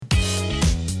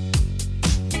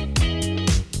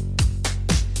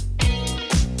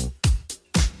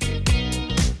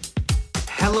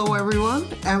everyone,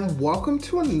 and welcome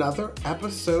to another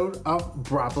episode of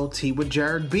Bravo Tea with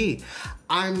Jared B.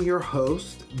 I'm your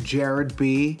host, Jared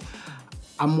B.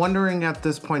 I'm wondering at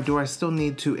this point, do I still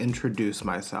need to introduce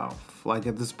myself? Like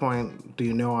at this point, do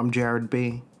you know I'm Jared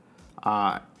B?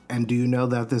 And do you know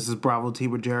that this is Bravo Tea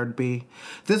with Jared B?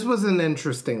 This was an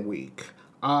interesting week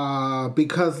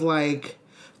because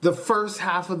the first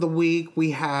half of the week,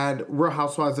 we had Real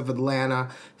Housewives of Atlanta,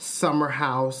 Summer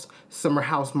House,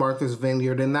 Martha's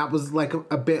Vineyard, and that was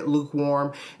a bit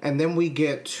lukewarm. And then we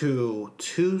get to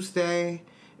Tuesday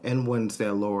and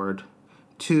Wednesday, Lord.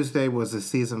 Tuesday was the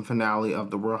season finale of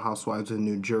the Real Housewives of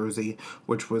New Jersey,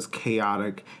 which was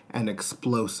chaotic and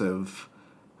explosive.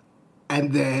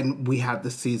 And then we had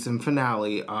the season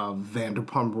finale of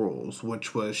Vanderpump Rules,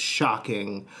 which was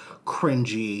shocking,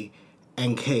 cringy,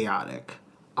 and chaotic.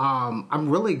 I'm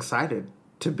really excited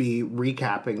to be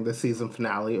recapping the season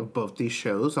finale of both these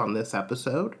shows on this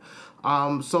episode.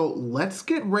 So let's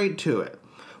get right to it.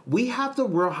 We have the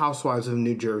Real Housewives of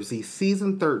New Jersey,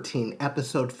 Season 13,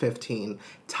 Episode 15,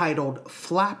 titled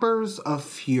Flappers of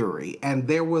Fury. And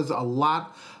there was a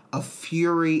lot of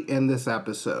fury in this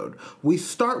episode. We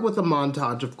start with a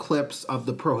montage of clips of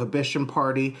the Prohibition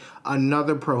Party,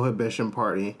 another Prohibition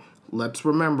Party. Let's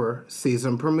remember,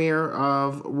 season premiere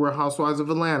of Real Housewives of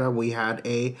Atlanta, we had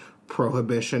a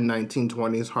Prohibition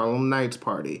 1920s Harlem Nights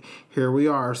party. Here we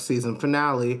are, season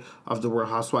finale of the Real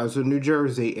Housewives of New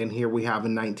Jersey, and here we have a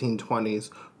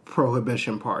 1920s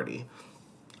Prohibition party.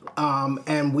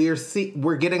 And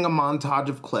we're getting a montage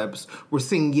of clips. We're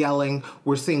seeing yelling.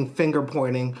 We're seeing finger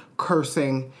pointing,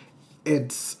 cursing.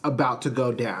 It's about to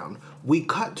go down. We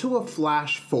cut to a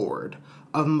flash forward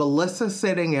of Melissa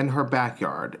sitting in her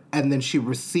backyard, and then she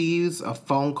receives a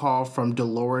phone call from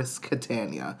Dolores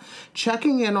Catania,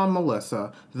 checking in on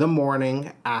Melissa the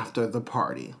morning after the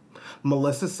party.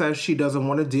 Melissa says she doesn't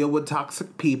want to deal with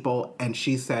toxic people, and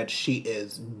she said she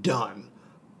is done.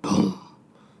 Boom.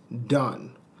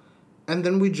 Done. And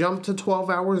then we jump to 12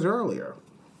 hours earlier.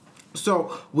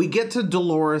 So we get to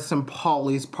Dolores and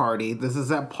Paulie's party. This is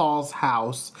at Paul's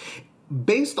house.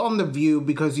 Based on the view,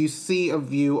 because you see a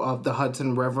view of the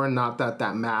Hudson River, not that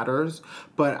that matters,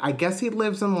 but I guess he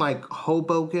lives in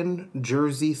Hoboken,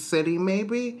 Jersey City,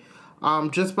 maybe?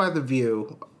 Just by the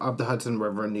view of the Hudson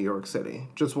River in New York City.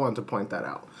 Just wanted to point that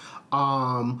out.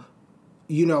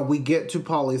 We get to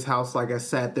Paulie's house, like I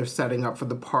said, they're setting up for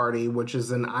the party, which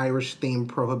is an Irish-themed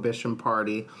Prohibition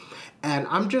party. And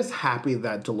I'm just happy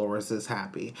that Dolores is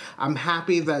happy. I'm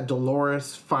happy that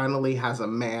Dolores finally has a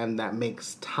man that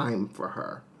makes time for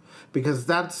her. Because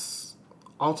that's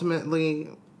ultimately,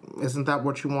 isn't that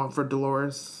what you want for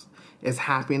Dolores? Is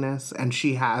happiness, and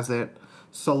she has it.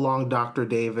 So long, Dr.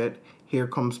 David. Here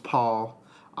comes Paul.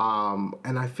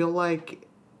 And I feel like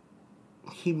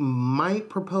he might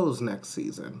propose next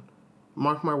season.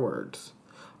 Mark my words.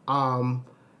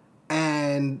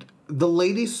 And the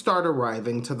ladies start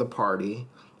arriving to the party.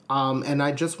 And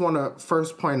I just want to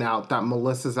first point out that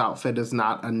Melissa's outfit is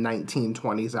not a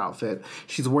 1920s outfit.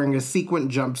 She's wearing a sequin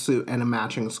jumpsuit and a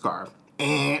matching scarf.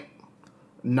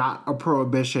 Not a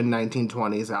Prohibition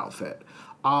 1920s outfit.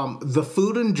 The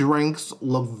food and drinks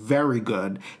look very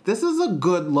good. This is a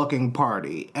good-looking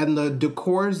party, and the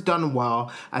decor is done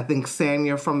well. I think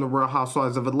Sanya from the Real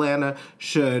Housewives of Atlanta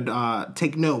should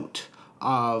take note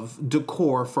of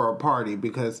decor for a party,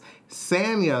 because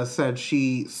Sanya said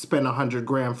she spent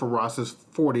 $100,000 for Ross's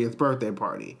 40th birthday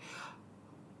party.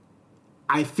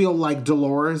 I feel like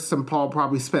Dolores and Paul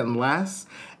probably spent less,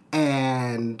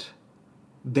 and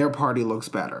their party looks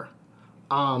better.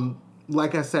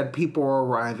 Like I said, people are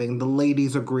arriving. The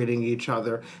ladies are greeting each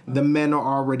other. The men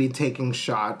are already taking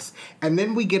shots. And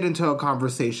then we get into a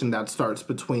conversation that starts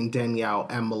between Danielle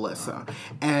and Melissa.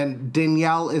 And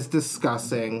Danielle is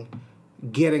discussing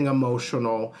getting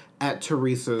emotional at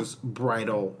Teresa's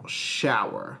bridal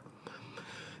shower.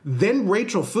 Then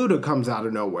Rachel Fuda comes out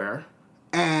of nowhere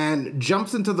and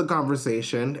jumps into the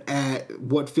conversation at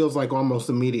what feels like almost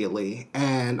immediately.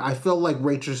 And I feel like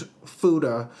Rachel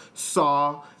Fuda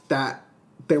saw that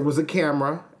there was a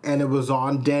camera and it was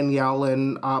on Danielle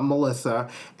and Melissa,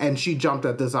 and she jumped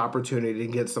at this opportunity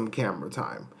to get some camera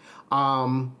time.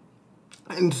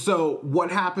 And so what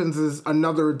happens is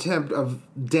another attempt of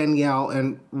Danielle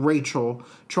and Rachel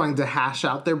trying to hash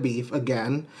out their beef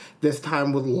again, this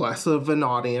time with less of an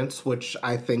audience, which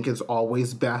I think is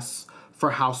always best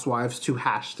for housewives to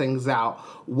hash things out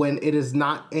when it is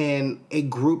not in a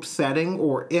group setting,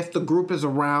 or if the group is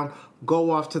around,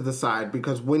 go off to the side.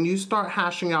 Because when you start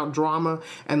hashing out drama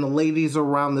and the ladies are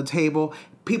around the table,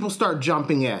 people start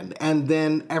jumping in, and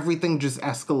then everything just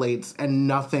escalates and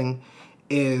nothing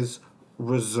is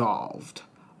resolved.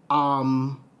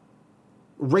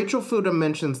 Rachel Fuda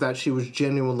mentions that she was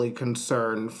genuinely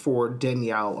concerned for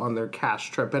Danielle on their cash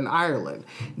trip in Ireland.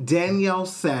 Danielle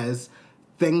says,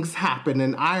 things happen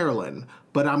in Ireland,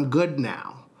 but I'm good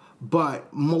now. But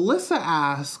Melissa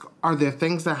asks, are there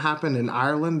things that happen in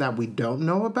Ireland that we don't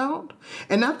know about?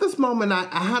 And at this moment, I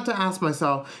had to ask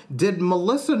myself, did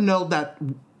Melissa know that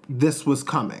this was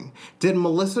coming? Did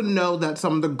Melissa know that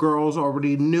some of the girls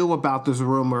already knew about this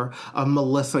rumor of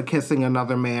Melissa kissing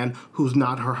another man who's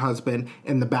not her husband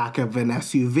in the back of an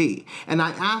SUV? And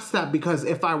I asked that because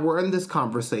if I were in this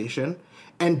conversation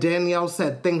and Danielle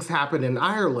said things happen in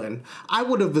Ireland, I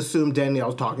would have assumed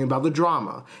Danielle's talking about the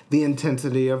drama, the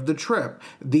intensity of the trip,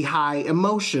 the high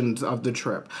emotions of the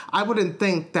trip. I wouldn't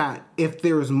think that if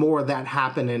there's more that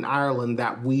happen in Ireland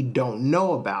that we don't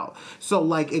know about. So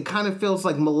like, it kind of feels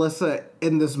like Melissa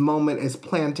in this moment is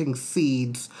planting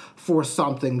seeds for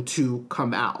something to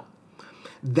come out.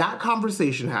 That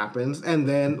conversation happens, and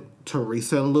then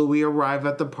Teresa and Louis arrive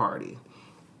at the party.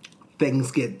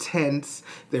 Things get tense.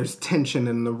 There's tension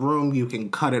in the room. You can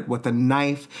cut it with a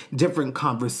knife. Different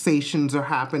conversations are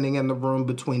happening in the room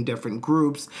between different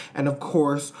groups. And of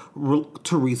course,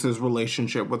 Teresa's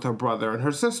relationship with her brother and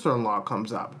her sister-in-law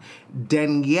comes up.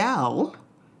 Danielle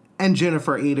and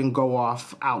Jennifer Aiden go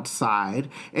off outside,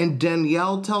 and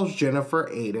Danielle tells Jennifer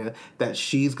Aiden that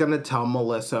she's going to tell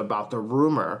Melissa about the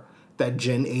rumor that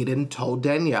Jen Aiden told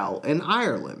Danielle in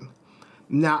Ireland.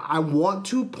 Now, I want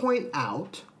to point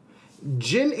out,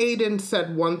 Jen Aiden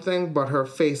said one thing, but her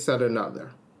face said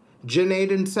another. Jen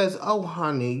Aiden says, oh,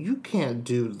 honey, you can't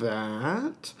do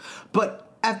that.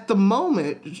 But at the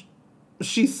moment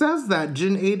she says that,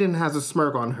 Jen Aiden has a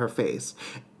smirk on her face.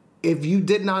 If you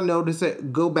did not notice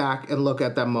it, go back and look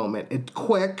at that moment. It's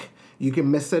quick. You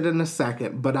can miss it in a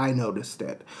second, but I noticed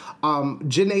it.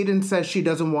 Jen Aiden says she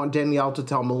doesn't want Danielle to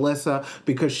tell Melissa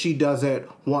because she doesn't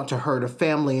want to hurt a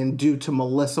family, and due to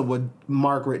Melissa, what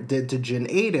Margaret did to Jen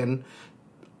Aiden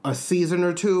a season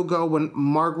or two ago, when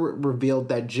Margaret revealed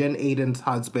that Jen Aiden's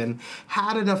husband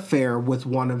had an affair with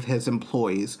one of his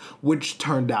employees, which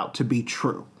turned out to be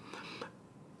true.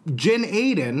 Jen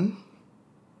Aiden,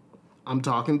 I'm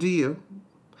talking to you.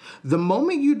 The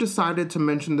moment you decided to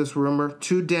mention this rumor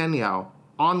to Danielle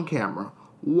on camera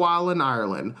while in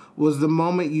Ireland was the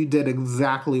moment you did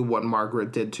exactly what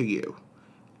Margaret did to you.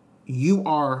 You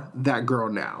are that girl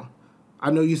now.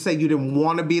 I know you say you didn't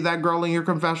want to be that girl in your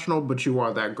confessional, but you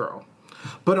are that girl.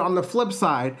 But on the flip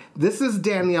side, this is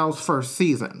Danielle's first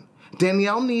season.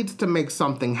 Danielle needs to make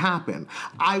something happen.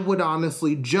 I would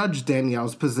honestly judge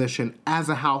Danielle's position as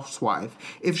a housewife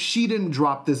if she didn't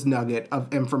drop this nugget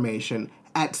of information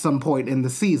at some point in the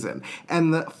season.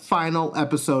 And the final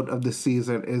episode of the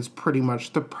season is pretty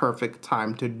much the perfect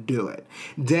time to do it.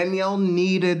 Danielle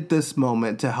needed this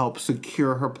moment to help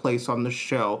secure her place on the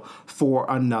show for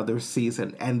another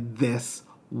season. And this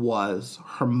was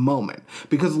her moment.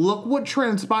 Because look what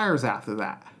transpires after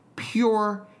that.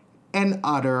 Pure and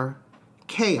utter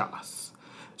chaos.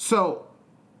 So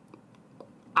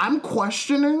I'm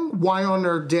questioning why on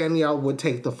earth Danielle would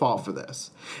take the fall for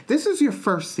this. This is your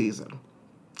first season.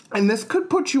 And this could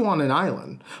put you on an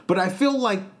island. But I feel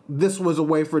like this was a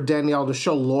way for Danielle to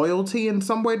show loyalty in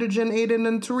some way to Jen Aiden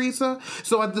and Teresa.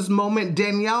 So at this moment,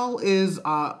 Danielle is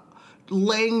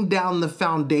laying down the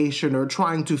foundation, or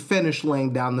trying to finish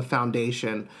laying down the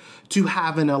foundation to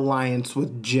have an alliance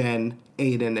with Jen,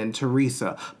 Aiden, and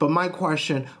Teresa. But my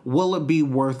question, will it be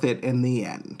worth it in the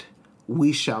end?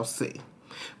 We shall see.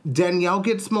 Danielle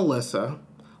gets Melissa,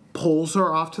 pulls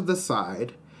her off to the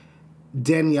side.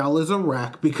 Danielle is a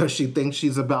wreck because she thinks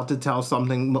she's about to tell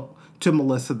something to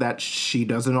Melissa that she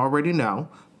doesn't already know,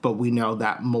 but we know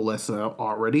that Melissa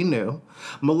already knew.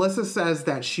 Melissa says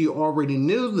that she already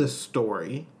knew this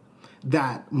story,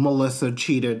 that Melissa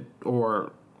cheated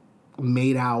or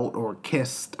made out or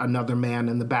kissed another man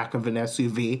in the back of an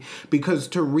SUV because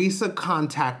Teresa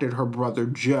contacted her brother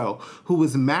Joe, who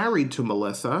was married to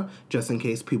Melissa, just in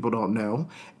case people don't know,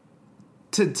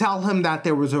 to tell him that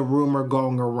there was a rumor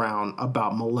going around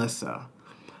about Melissa.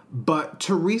 But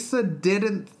Teresa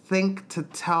didn't think to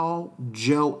tell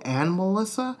Joe and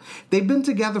Melissa. They've been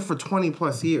together for 20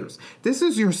 plus years. This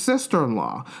is your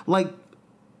sister-in-law. Like,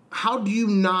 how do you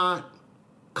not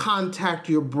contact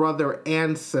your brother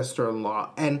and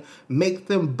sister-in-law and make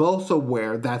them both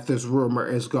aware that this rumor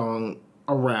is going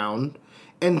around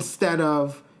instead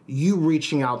of you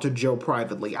reaching out to Joe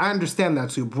privately? I understand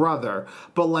that's your brother,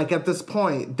 but like at this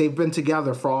point, they've been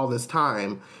together for all this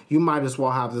time. You might as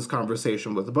well have this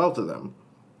conversation with both of them.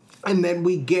 And then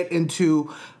we get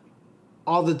into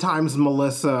all the times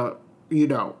Melissa,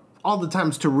 all the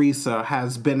times Teresa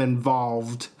has been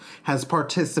involved, has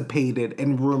participated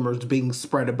in rumors being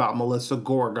spread about Melissa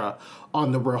Gorga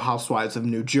on the Real Housewives of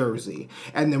New Jersey.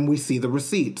 And then we see the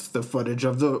receipts, the footage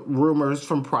of the rumors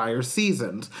from prior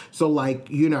seasons. So, like,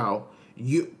 no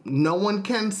one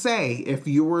can say, if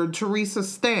you were Teresa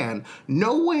Stan,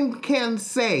 no one can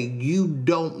say you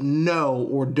don't know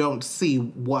or don't see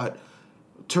what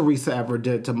Teresa ever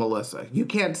did to Melissa. You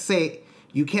can't say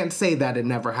that it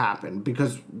never happened,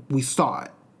 because we saw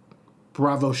it.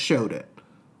 Bravo showed it.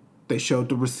 They showed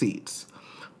the receipts.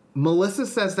 Melissa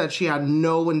says that she had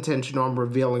no intention on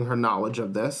revealing her knowledge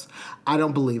of this. I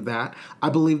don't believe that. I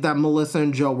believe that Melissa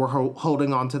and Joe were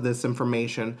holding on to this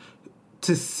information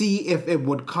to see if it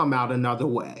would come out another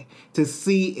way, to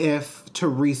see if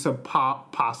Teresa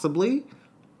possibly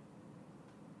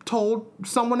told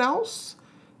someone else,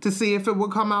 to see if it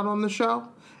would come out on the show.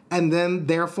 And then,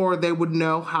 therefore, they would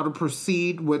know how to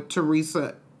proceed with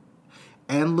Teresa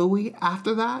and Louis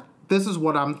after that. This is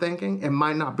what I'm thinking. It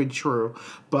might not be true,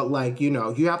 but, like, you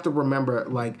have to remember,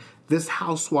 like, this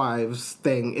Housewives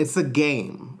thing, it's a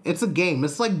game. It's a game.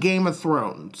 It's like Game of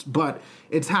Thrones, but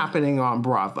it's happening on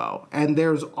Bravo. And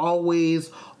there's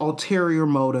always ulterior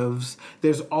motives.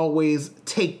 There's always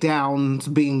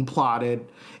takedowns being plotted.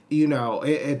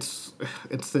 It's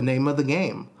the name of the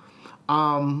game.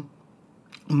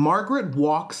 Margaret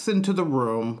walks into the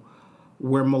room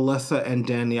where Melissa and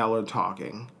Danielle are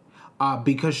talking.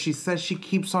 Because she says she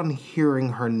keeps on hearing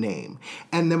her name.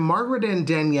 And then Margaret and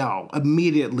Danielle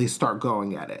immediately start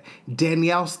going at it.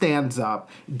 Danielle stands up.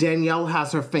 Danielle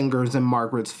has her fingers in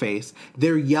Margaret's face.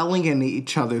 They're yelling in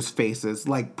each other's faces,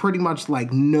 like pretty much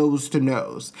like nose to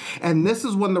nose. And this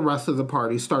is when the rest of the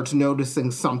party starts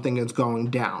noticing something is going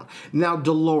down. Now,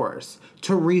 Dolores,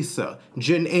 Teresa,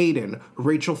 Jen Aiden,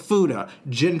 Rachel Fuda,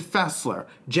 Jen Fessler,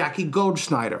 Jackie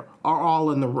Goldschneider are all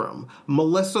in the room.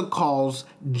 Melissa calls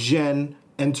Jen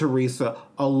and Teresa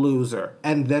a loser,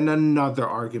 and then another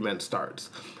argument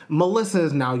starts. Melissa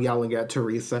is now yelling at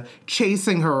Teresa,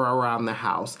 chasing her around the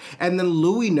house, and then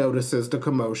Louis notices the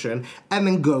commotion and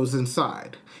then goes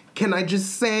inside. Can I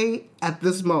just say, at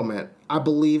this moment, I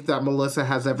believe that Melissa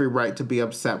has every right to be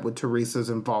upset with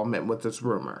Teresa's involvement with this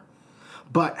rumor.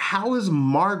 But how is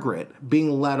Margaret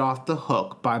being let off the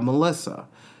hook by Melissa?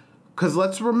 Because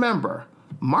let's remember,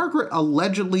 Margaret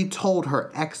allegedly told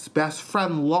her ex-best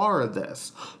friend Laura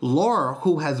this. Laura,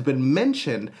 who has been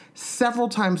mentioned several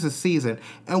times this season,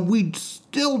 and we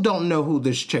still don't know who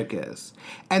this chick is.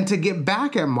 And to get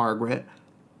back at Margaret,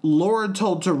 Laura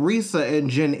told Teresa and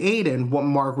Jen Aiden what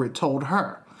Margaret told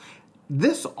her.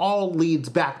 This all leads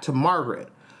back to Margaret.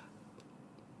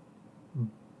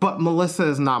 But Melissa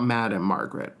is not mad at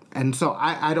Margaret. And so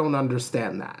I don't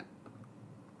understand that.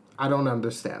 I don't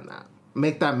understand that.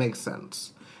 Make that make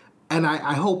sense. And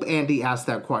I hope Andy asked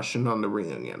that question on the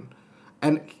reunion.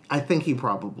 And I think he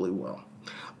probably will.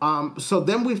 So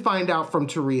then we find out from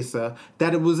Teresa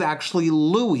that it was actually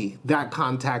Louis that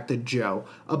contacted Joe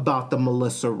about the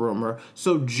Melissa rumor,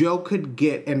 so Joe could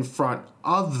get in front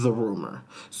of the rumor.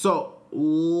 So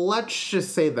let's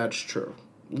just say that's true.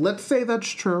 Let's say that's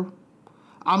true.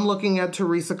 I'm looking at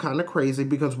Teresa kind of crazy,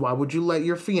 because why would you let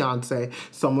your fiance,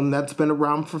 someone that's been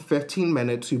around for 15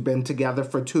 minutes, you've been together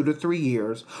for 2 to 3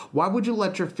 years, why would you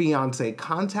let your fiance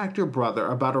contact your brother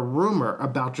about a rumor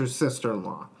about your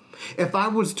sister-in-law? If I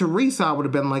was Teresa, I would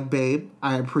have been like, babe,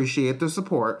 I appreciate the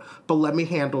support, but let me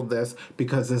handle this,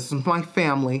 because this is my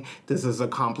family, this is a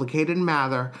complicated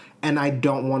matter, and I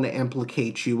don't want to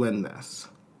implicate you in this.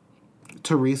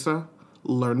 Teresa,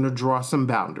 learn to draw some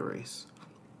boundaries.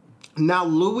 Now,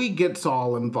 Louis gets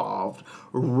all involved,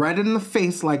 red in the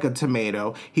face like a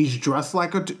tomato. He's dressed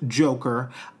like a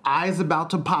Joker, eyes about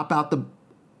to pop out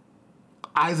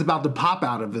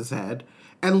of his head,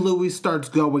 and Louis starts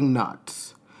going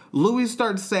nuts. Louis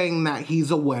starts saying that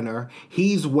he's a winner,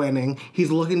 he's winning,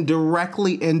 he's looking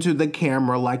directly into the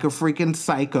camera like a freaking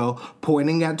psycho,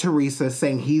 pointing at Teresa,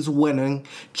 saying he's winning,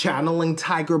 channeling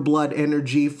Tiger Blood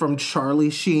energy from Charlie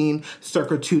Sheen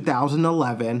circa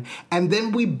 2011, and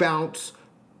then we bounce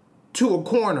to a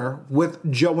corner with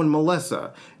Joe and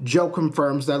Melissa. Joe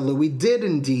confirms that Louis did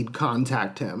indeed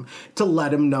contact him to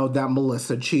let him know that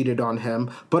Melissa cheated on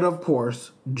him, but of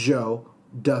course, Joe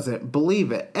doesn't believe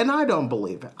it. And I don't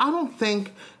believe it. I don't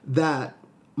think that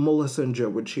Melissa and Joe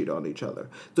would cheat on each other.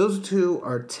 Those two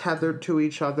are tethered to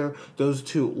each other. Those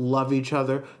two love each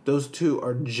other. Those two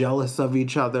are jealous of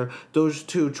each other. Those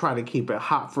two try to keep it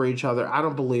hot for each other. I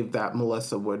don't believe that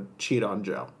Melissa would cheat on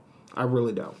Joe. I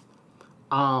really don't.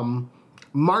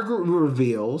 Margaret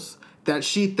reveals that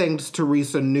she thinks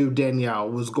Teresa knew Danielle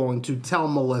was going to tell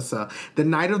Melissa the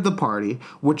night of the party,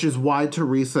 which is why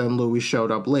Teresa and Louis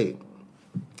showed up late.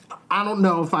 I don't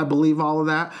know if I believe all of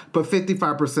that, but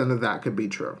 55% of that could be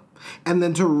true. And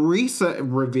then Teresa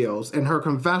reveals in her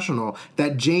confessional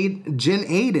that Jen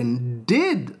Aiden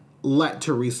did let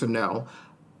Teresa know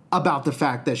about the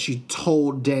fact that she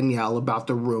told Danielle about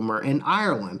the rumor in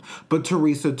Ireland, but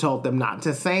Teresa told them not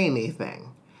to say anything.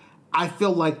 I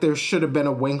feel like there should have been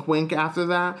a wink wink after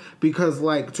that, because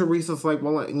like Teresa's like,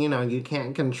 well, you know, you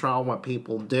can't control what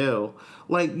people do.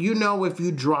 Like, you know, if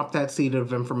you drop that seed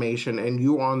of information and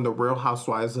you're on the Real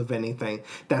Housewives of anything,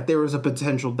 that there is a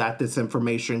potential that this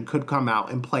information could come out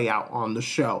and play out on the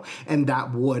show. And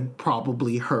that would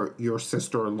probably hurt your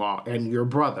sister-in-law and your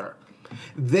brother.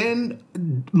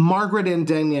 Then Margaret and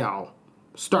Danielle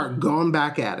start going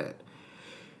back at it.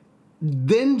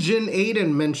 Then Jen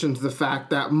Aiden mentions the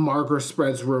fact that Margaret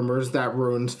spreads rumors that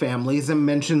ruins families and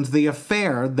mentions the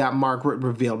affair that Margaret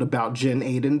revealed about Jen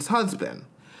Aiden's husband.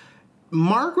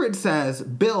 Margaret says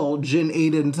Bill, Jen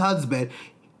Aiden's husband,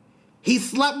 he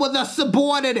slept with a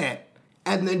subordinate.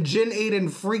 And then Jen Aiden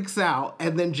freaks out.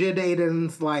 And then Jen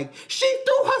Aiden's like, she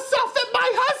threw herself at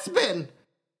my husband.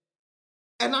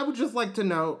 And I would just like to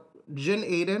note, Jen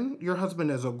Aiden, your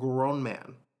husband is a grown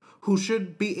man who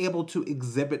should be able to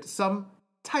exhibit some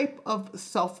type of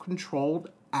self-control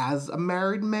as a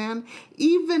married man,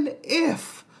 even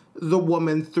if the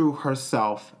woman threw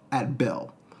herself at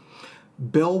Bill.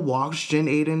 Bill walks Jen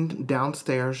Aiden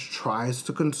downstairs, tries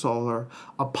to console her,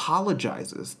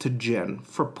 apologizes to Jen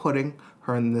for putting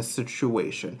her in this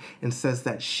situation, and says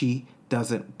that she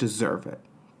doesn't deserve it.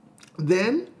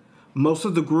 Then most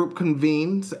of the group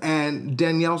convenes and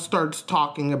Danielle starts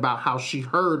talking about how she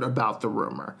heard about the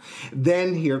rumor.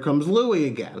 Then here comes Louis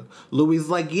again. Louis's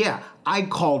like, yeah, I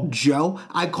called Joe.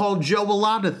 I called Joe a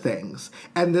lot of things.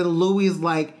 And then Louis's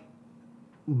like,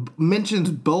 mentions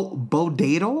Bo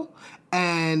Dadel,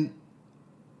 and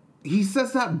he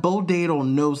says that Bo Dadel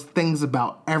knows things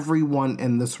about everyone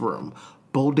in this room.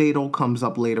 Bo Dadel comes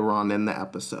up later on in the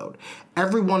episode.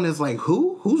 Everyone is like,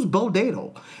 who? Who's Bo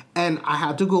Dadel? And I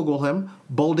had to Google him.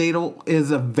 Bo Dadel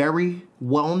is a very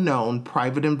well-known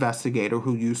private investigator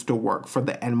who used to work for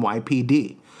the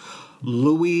NYPD.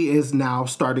 Louis is now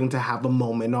starting to have a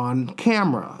moment on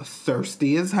camera.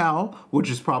 Thirsty as hell, which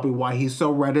is probably why he's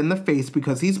so red in the face,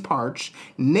 because he's parched.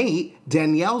 Nate,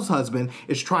 Danielle's husband,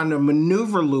 is trying to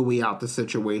maneuver Louis out the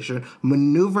situation,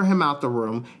 maneuver him out the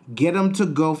room, get him to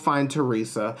go find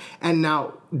Teresa, and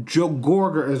now Joe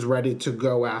Gorga is ready to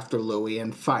go after Louis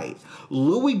and fight.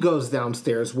 Louis goes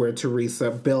downstairs where Teresa,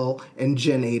 Bill, and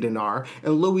Jen Aiden are,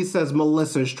 and Louis says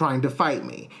Melissa's trying to fight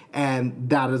me,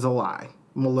 and that is a lie.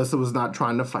 Melissa was not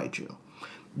trying to fight you.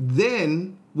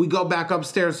 Then we go back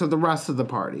upstairs to the rest of the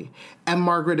party, and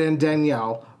Margaret and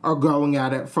Danielle are going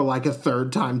at it for like a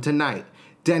third time tonight.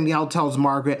 Danielle tells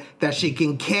Margaret that she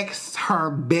can kick her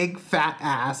big fat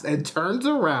ass, and turns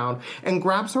around and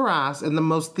grabs her ass in the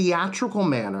most theatrical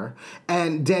manner.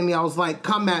 And Danielle's like,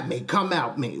 come at me, come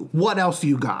at me. What else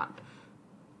you got?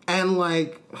 And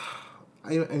like,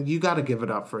 you got to give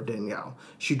it up for Danielle.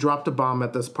 She dropped a bomb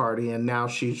at this party, and now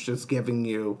she's just giving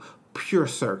you pure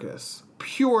circus.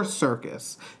 Pure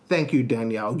circus. Thank you,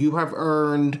 Danielle. You have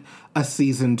earned a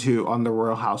season 2 on The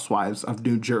Real Housewives of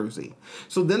New Jersey.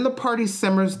 So then the party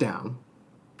simmers down,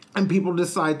 and people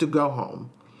decide to go home.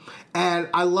 And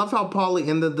I love how Paulie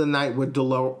ended the night with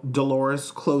Dolores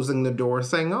closing the door,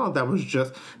 saying, oh, that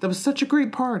was such a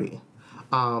great party.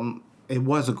 It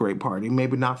was a great party.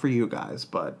 Maybe not for you guys,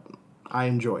 but I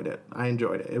enjoyed it.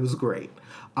 It was great.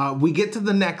 We get to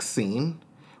the next scene.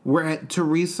 We're at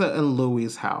Teresa and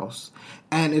Louis' house,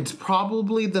 and it's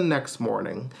probably the next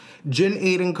morning. Jen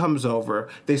Aiden comes over.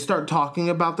 They start talking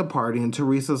about the party, and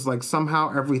Teresa's like,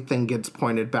 somehow everything gets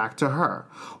pointed back to her.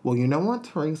 Well, you know what,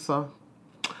 Teresa?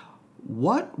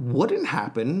 What wouldn't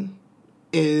happen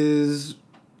is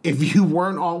if you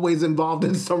weren't always involved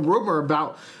in some rumor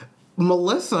about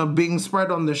Melissa being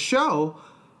spread on the show,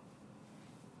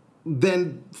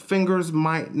 then fingers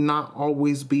might not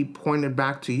always be pointed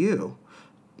back to you.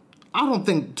 I don't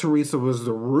think Teresa was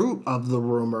the root of the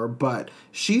rumor, but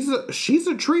she's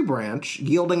a tree branch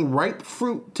yielding ripe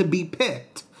fruit to be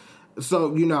picked. So,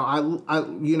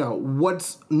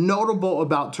 what's notable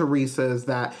about Teresa is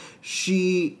that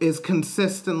she is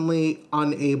consistently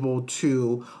unable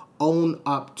to own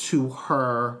up to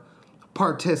her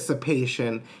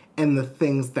participation in the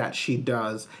things that she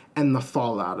does and the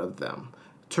fallout of them.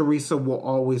 Teresa will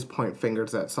always point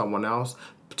fingers at someone else.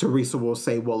 Teresa will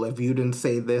say, well, if you didn't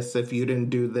say this, if you didn't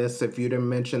do this, if you didn't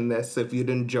mention this, if you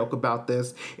didn't joke about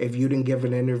this, if you didn't give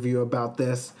an interview about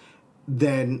this,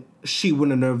 then she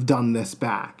wouldn't have done this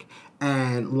back.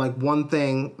 And like one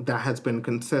thing that has been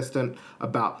consistent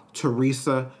about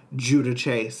Teresa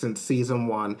Giudice since season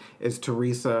 1 is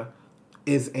Teresa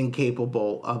is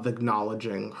incapable of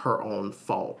acknowledging her own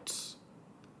faults.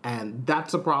 And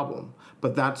that's a problem.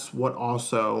 But that's what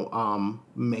also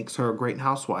makes her a great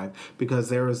housewife, because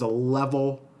there is a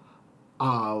level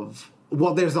of,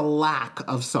 well, there's a lack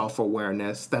of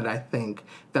self-awareness that I think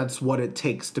that's what it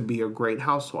takes to be a great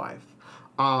housewife.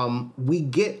 We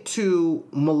get to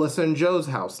Melissa and Joe's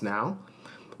house now.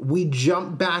 We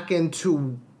jump back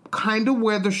into kind of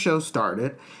where the show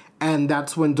started, and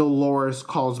that's when Dolores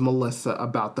calls Melissa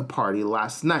about the party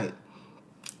last night.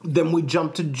 Then we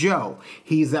jump to Joe.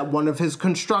 He's at one of his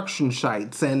construction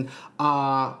sites, and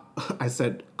I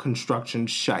said construction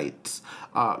sites.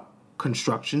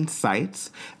 Construction sites.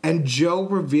 And Joe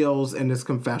reveals in his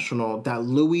confessional that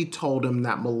Louis told him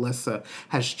that Melissa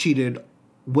has cheated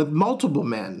with multiple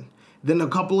men. Then a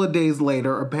couple of days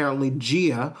later, apparently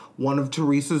Gia, one of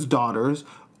Teresa's daughters,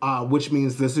 which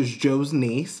means this is Joe's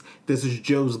niece, this is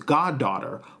Joe's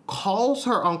goddaughter, calls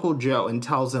her Uncle Joe and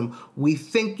tells him, "We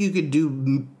think you could do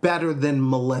better than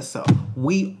Melissa.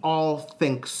 We all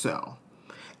think so."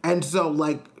 And so,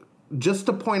 like, just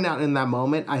to point out in that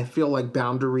moment, I feel like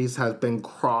boundaries have been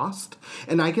crossed.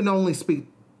 And I can only speak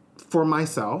for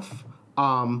myself.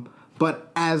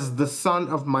 But as the son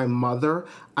of my mother,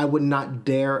 I would not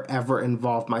dare ever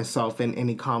involve myself in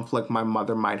any conflict my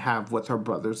mother might have with her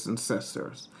brothers and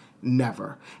sisters.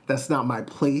 Never. That's not my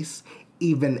place.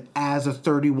 Even as a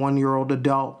 31-year-old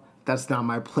adult, that's not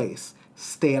my place.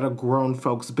 Stay at a grown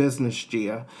folks' business,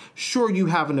 Gia. Sure, you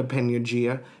have an opinion,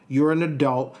 Gia. You're an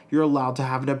adult. You're allowed to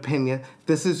have an opinion.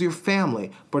 This is your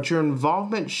family. But your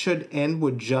involvement should end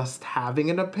with just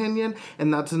having an opinion,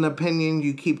 and that's an opinion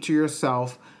you keep to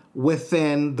yourself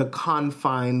within the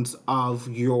confines of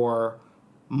your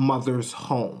mother's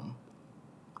home.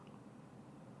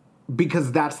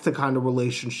 Because that's the kind of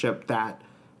relationship that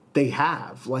they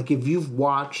have. Like, if you've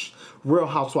watched Real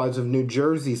Housewives of New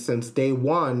Jersey since day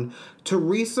one,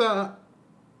 Teresa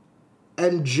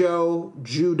and Joe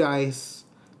Giudice,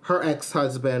 her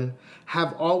ex-husband,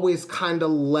 have always kind of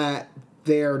let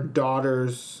their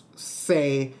daughters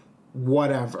say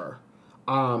whatever,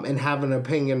 and have an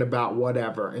opinion about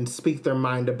whatever, and speak their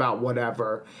mind about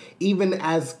whatever, even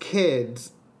as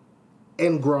kids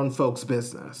in grown folks'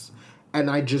 business. And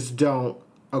I just don't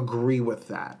agree with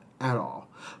that at all.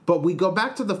 But we go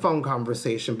back to the phone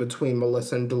conversation between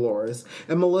Melissa and Dolores,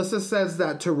 and Melissa says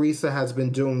that Teresa has been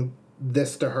doing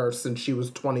this to her since she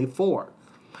was 24.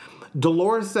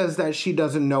 Dolores says that she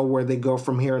doesn't know where they go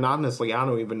from here, and honestly, I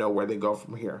don't even know where they go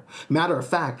from here. Matter of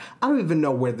fact, I don't even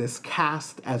know where this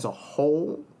cast as a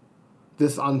whole,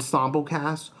 this ensemble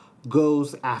cast,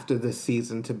 goes after this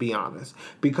season, to be honest.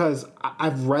 Because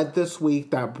I've read this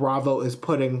week that Bravo is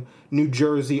putting New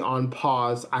Jersey on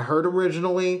pause. I heard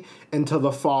originally until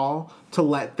the fall to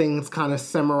let things kind of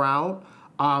simmer out.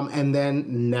 And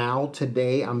then now,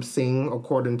 today, I'm seeing,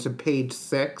 according to page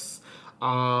 6,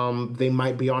 they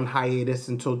might be on hiatus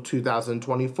until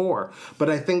 2024. But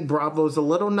I think Bravo's a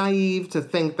little naive to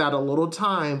think that a little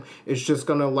time is just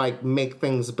going to, like, make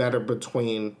things better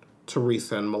between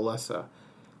Teresa and Melissa.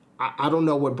 I don't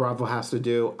know what Bravo has to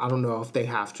do. I don't know if they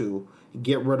have to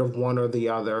get rid of one or the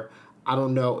other. I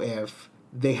don't know if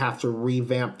they have to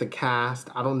revamp the cast.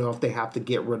 I don't know if they have to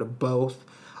get rid of both.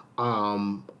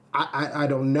 I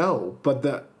don't know.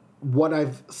 But what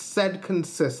I've said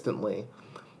consistently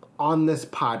on this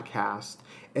podcast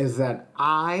is that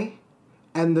I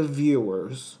and the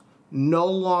viewers no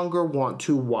longer want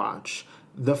to watch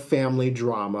the family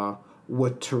drama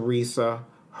with Teresa,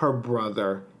 her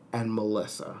brother, and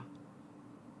Melissa.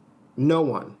 No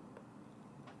one.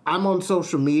 I'm on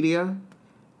social media,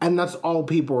 and that's all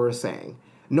people are saying.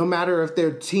 No matter if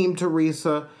they're Team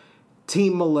Teresa,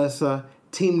 Team Melissa,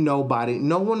 Team Nobody,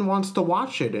 no one wants to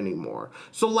watch it anymore.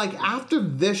 So, like, after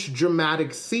this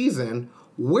dramatic season,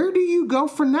 where do you go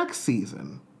for next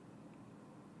season?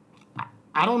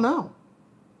 I don't know.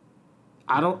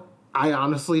 I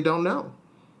honestly don't know.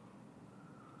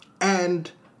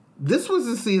 And this was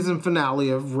the season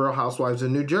finale of Real Housewives of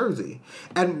New Jersey.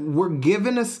 And we're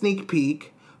given a sneak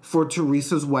peek for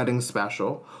Teresa's wedding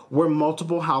special, where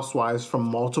multiple housewives from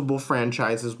multiple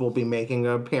franchises will be making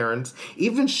an appearance.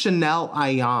 Even Chanel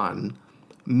Ayan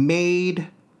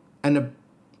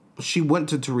she went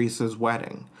to Teresa's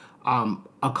wedding.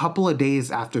 A couple of days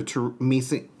after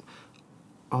Teresa...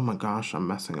 Oh my gosh, I'm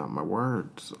messing up my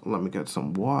words. Let me get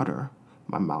some water.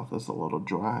 My mouth is a little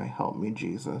dry. Help me,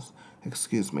 Jesus.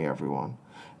 Excuse me, everyone.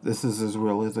 This is as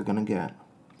real as it's gonna get.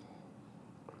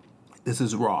 This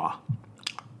is raw.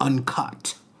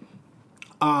 uncut.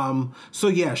 So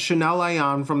yeah, Chanel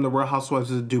Ayan from the Real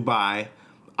Housewives of Dubai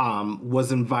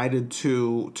was invited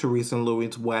to Teresa and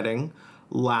Louis' wedding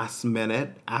last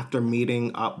minute after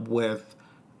meeting up with,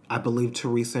 I believe,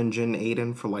 Teresa and Jen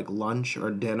Aiden for like lunch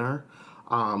or dinner.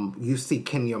 You see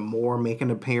Kenya Moore make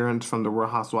an appearance from the Real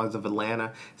Housewives of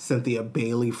Atlanta, Cynthia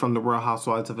Bailey from the Real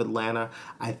Housewives of Atlanta,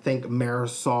 I think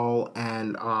Marisol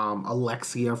and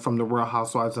Alexia from the Real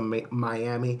Housewives of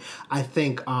Miami, I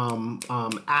think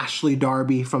Ashley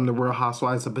Darby from the Real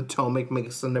Housewives of Potomac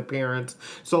makes an appearance.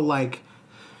 So like,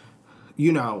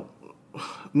 you know,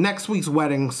 next week's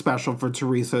wedding special for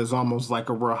Teresa is almost like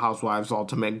a Real Housewives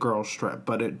Ultimate Girls Trip,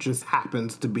 but it just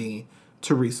happens to be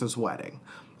Teresa's wedding.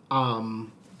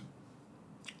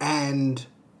 And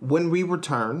when we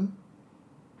return,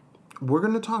 we're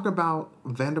going to talk about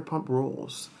Vanderpump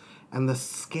Rules and the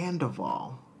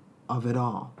Scandoval of it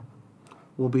all.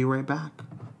 We'll be right back.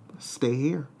 Stay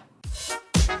here.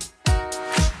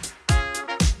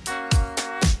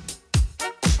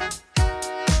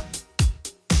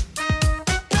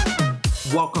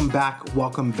 Welcome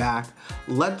back.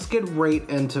 Let's get right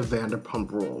into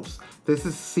Vanderpump Rules. This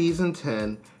is season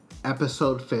 10,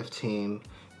 episode 15.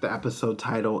 The episode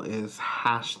title is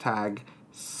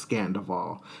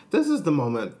 #Scandoval. This is the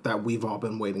moment that we've all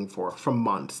been waiting for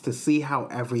months to see how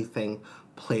everything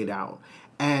played out.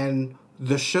 And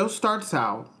the show starts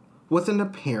out with an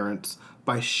appearance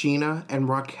by Sheena and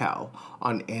Raquel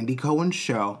on Andy Cohen's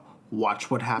show,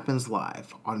 Watch What Happens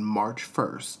Live, on March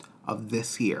 1st of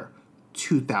this year,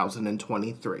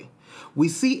 2023. We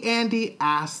see Andy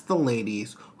ask the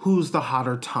ladies who's the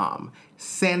hotter Tom,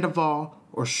 Sandoval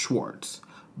or Schwartz.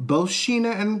 Both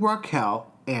Sheena and Raquel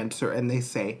answer and they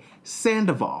say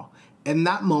Sandoval. In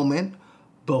that moment,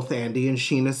 both Andy and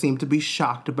Sheena seem to be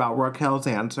shocked about Raquel's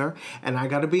answer. And I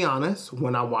gotta be honest,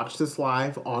 when I watched this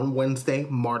live on Wednesday,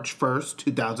 March 1st,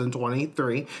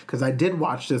 2023, because I did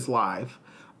watch this live,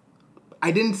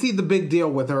 I didn't see the big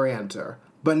deal with her answer.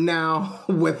 But now,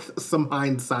 with some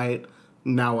hindsight,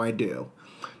 now I do.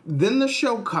 Then the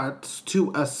show cuts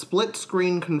to a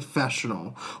split-screen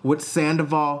confessional with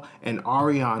Sandoval and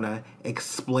Ariana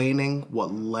explaining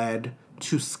what led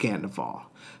to Scandoval.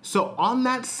 So on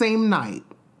that same night,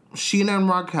 Sheena and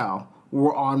Raquel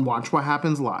were on Watch What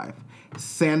Happens Live.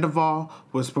 Sandoval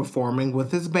was performing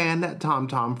with his band at Tom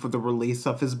Tom for the release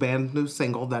of his band's new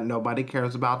single that nobody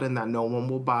cares about and that no one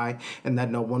will buy and that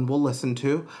no one will listen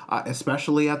to,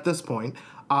 especially at this point.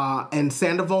 And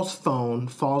Sandoval's phone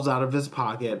falls out of his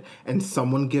pocket and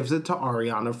someone gives it to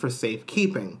Ariana for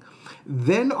safekeeping.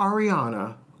 Then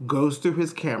Ariana goes through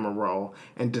his camera roll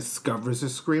and discovers a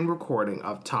screen recording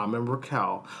of Tom and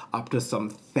Raquel up to some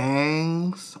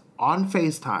things on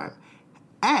FaceTime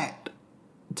at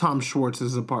Tom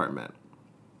Schwartz's apartment.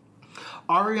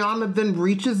 Ariana then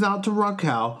reaches out to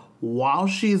Raquel while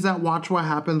she's at Watch What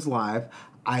Happens Live.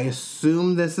 I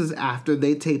assume this is after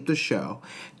they tape the show,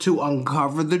 to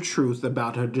uncover the truth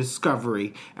about her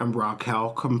discovery, and Raquel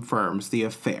confirms the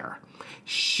affair.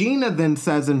 Sheena then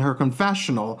says in her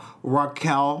confessional,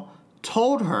 Raquel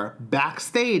told her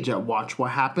backstage at Watch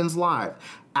What Happens Live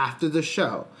after the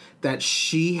show that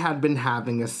she had been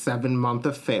having a 7-month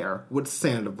affair with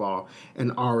Sandoval,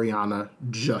 and Ariana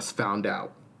just found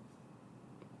out.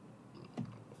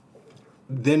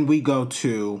 Then we go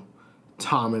to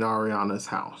Tom and Ariana's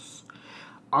house.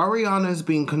 Ariana is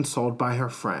being consoled by her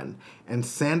friend, and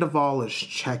Sandoval is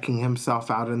checking himself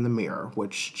out in the mirror,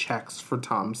 which checks for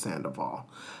Tom Sandoval.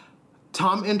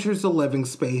 Tom enters the living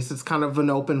space. It's kind of an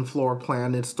open floor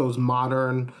plan. It's those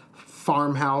modern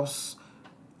farmhouse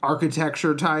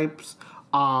architecture types.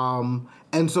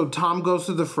 And so Tom goes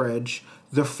to the fridge.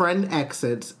 The friend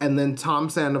exits, and then Tom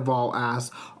Sandoval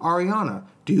asks, Ariana,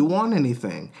 do you want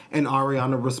anything? And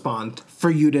Ariana responds, for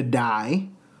you to die.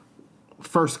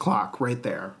 First clock right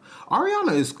there.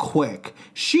 Ariana is quick.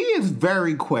 She is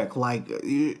very quick. Like,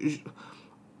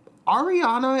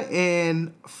 Ariana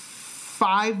in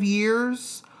 5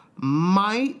 years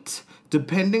might,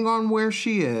 depending on where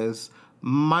she is,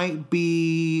 might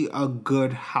be a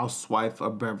good housewife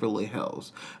of Beverly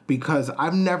Hills, because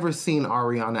I've never seen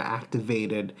Ariana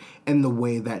activated in the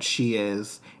way that she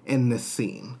is in this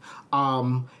scene.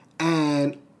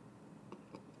 And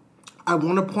I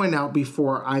want to point out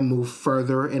before I move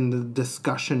further in the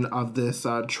discussion of this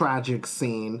tragic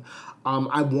scene,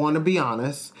 I want to be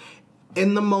honest.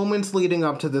 In the moments leading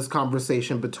up to this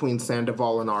conversation between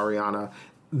Sandoval and Ariana,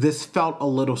 this felt a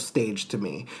little staged to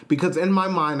me, because in my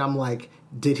mind, I'm like,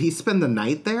 did he spend the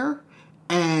night there?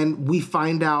 And we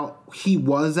find out he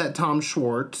was at Tom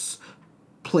Schwartz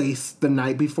place the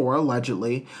night before,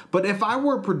 allegedly. But if I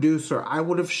were a producer, I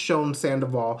would have shown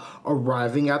Sandoval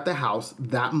arriving at the house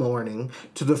that morning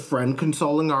to the friend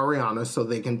consoling Ariana so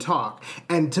they can talk.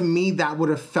 And to me, that would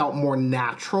have felt more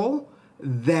natural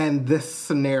than this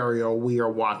scenario we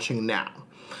are watching now.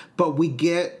 But we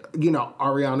get,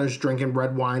 Ariana's drinking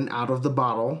red wine out of the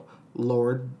bottle.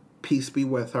 Lord, peace be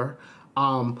with her.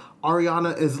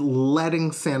 Ariana is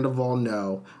letting Sandoval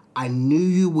know, I knew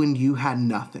you when you had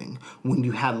nothing, when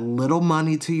you had little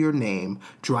money to your name,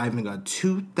 driving a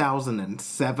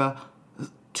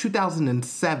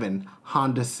 2007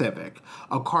 Honda Civic,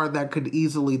 a car that could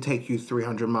easily take you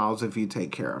 300 miles if you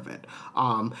take care of it.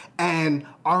 And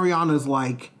Ariana's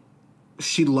like,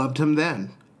 she loved him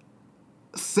then.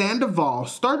 Sandoval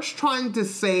starts trying to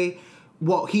say,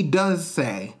 well, he does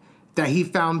say that he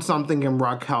found something in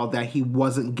Raquel that he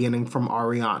wasn't getting from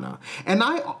Ariana. And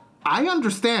I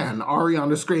understand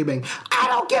Ariana screaming, I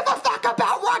don't give a fuck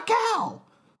about Raquel!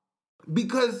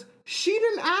 Because she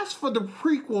didn't ask for the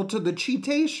prequel to the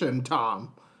cheatation,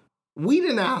 Tom. We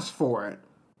didn't ask for it.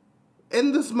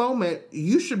 In this moment,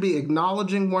 you should be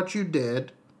acknowledging what you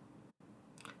did,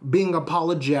 being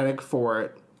apologetic for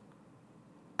it,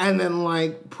 and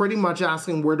then pretty much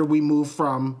asking where do we move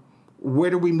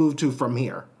to from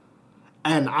here?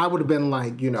 And I would have been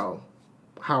like, how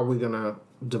are we going to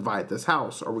divide this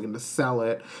house? Are we going to sell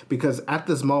it? Because at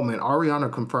this moment,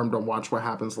 Ariana confirmed on Watch What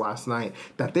Happens last night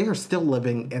that they are still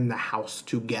living in the house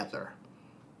together.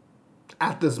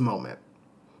 At this moment.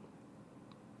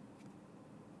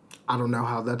 I don't know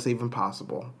how that's even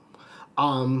possible.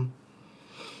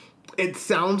 It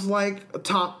sounds like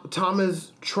Tom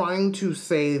is trying to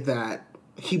say that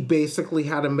he basically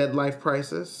had a midlife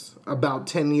crisis about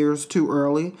 10 years too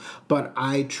early, but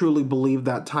I truly believe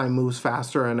that time moves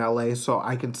faster in LA, so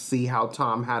I can see how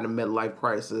Tom had a midlife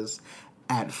crisis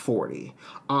at 40.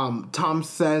 Tom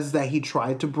says that he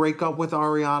tried to break up with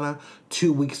Ariana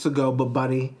 2 weeks ago, but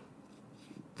buddy,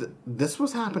 this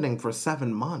was happening for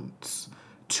 7 months.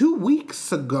 2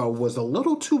 weeks ago was a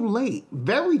little too late,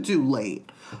 very too late.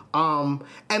 And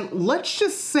let's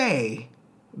just say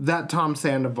that Tom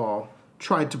Sandoval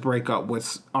tried to break up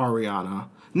with Ariana,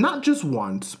 not just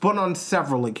once, but on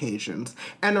several occasions.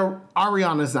 And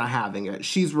Ariana's not having it.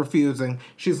 She's refusing.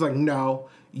 She's like, no,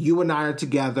 you and I are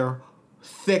together,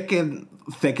 thick and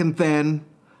thin.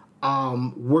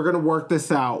 We're going to work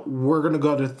this out. We're going to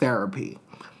go to therapy.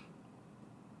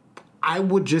 I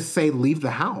would just say leave the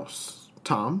house,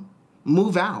 Tom.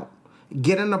 Move out.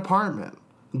 Get an apartment.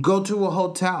 Go to a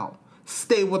hotel.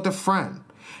 Stay with a friend.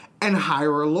 And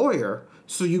hire a lawyer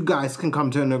so you guys can come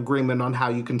to an agreement on how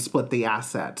you can split the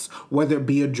assets, whether it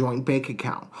be a joint bank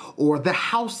account or the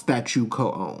house that you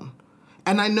co-own.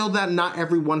 And I know that not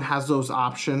everyone has those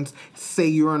options. Say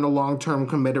you're in a long-term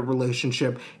committed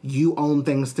relationship, you own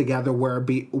things together,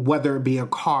 whether it be a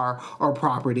car or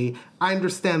property. I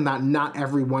understand that not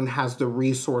everyone has the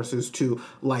resources to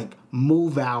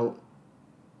move out,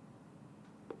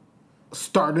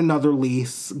 start another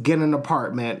lease, get an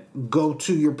apartment, go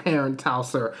to your parents'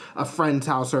 house or a friend's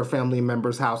house or a family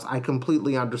member's house. I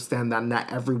completely understand that not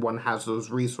everyone has those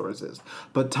resources.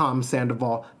 But Tom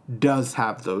Sandoval does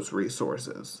have those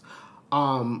resources.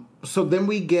 So then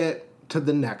we get to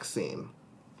the next scene.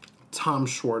 Tom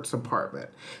Schwartz's apartment.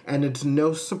 And it's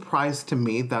no surprise to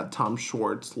me that Tom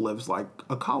Schwartz lives like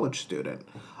a college student.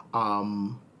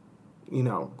 Grow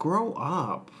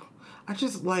up.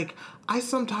 I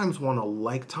sometimes want to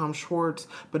like Tom Schwartz,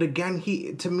 but again,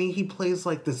 he plays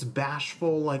like this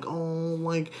bashful,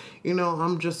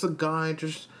 I'm just a guy,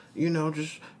 just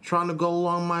trying to go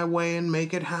along my way and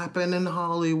make it happen in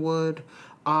Hollywood.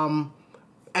 And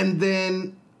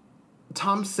then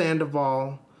Tom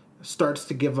Sandoval starts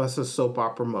to give us a soap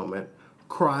opera moment,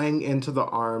 crying into the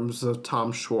arms of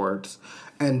Tom Schwartz.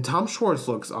 And Tom Schwartz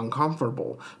looks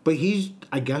uncomfortable, but he's,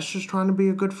 I guess, just trying to be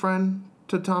a good friend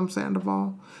to Tom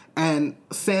Sandoval. And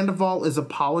Sandoval is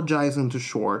apologizing to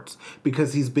Schwartz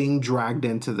because he's being dragged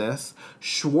into this.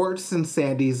 Schwartz and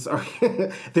Sandy's are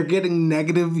they're getting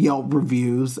negative Yelp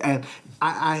reviews, and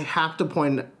I have to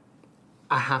point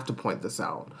this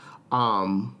out.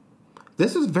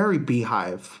 This is very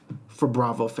Beehive for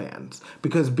Bravo fans,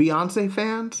 because Beyonce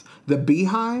fans, the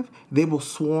Beehive, they will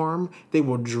swarm, they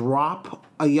will drop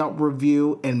a Yelp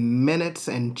review in minutes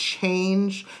and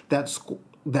change that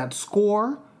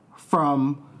score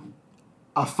from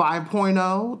a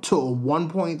 5.0 to a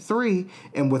 1.3,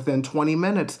 and within 20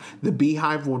 minutes, the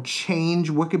Beehive will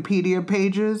change Wikipedia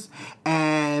pages,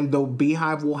 and the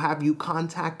Beehive will have you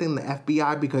contacting the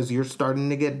FBI because you're starting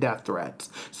to get death threats.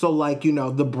 So,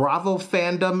 the Bravo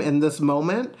fandom in this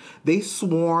moment, they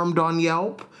swarmed on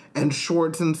Yelp, and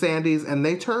Schwartz and Sandy's, and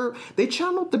they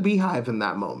channeled the Beehive in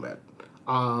that moment.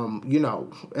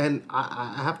 And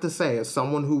I have to say, as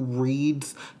someone who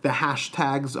reads the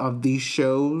hashtags of these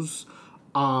shows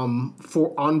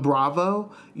for on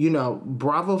Bravo,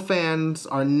 Bravo fans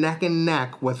are neck and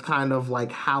neck with kind of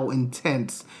like how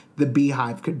intense the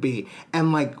Beehive could be.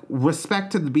 And like,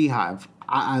 respect to the Beehive.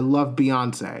 I love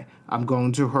Beyonce. I'm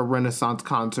going to her Renaissance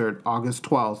concert August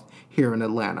 12th here in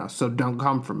Atlanta, so don't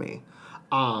come for me.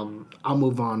 I'll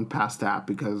move on past that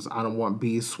because I don't want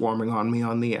bees swarming on me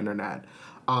on the internet.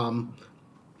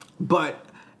 But,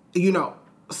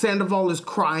 Sandoval is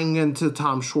crying into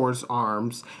Tom Schwartz's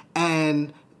arms,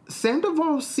 and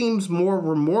Sandoval seems more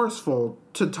remorseful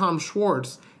to Tom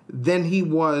Schwartz than he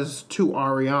was to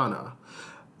Ariana.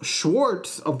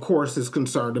 Schwartz, of course, is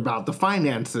concerned about the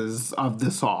finances of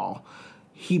this all.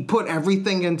 He put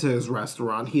everything into his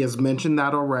restaurant. He has mentioned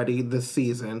that already this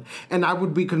season. And I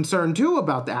would be concerned, too,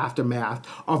 about the aftermath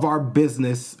of our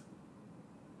business.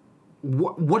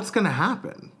 What's going to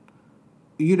happen?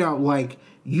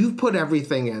 You've put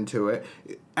everything into it.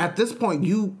 At this point,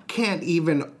 you can't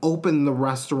even open the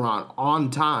restaurant on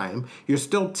time. You're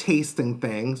still tasting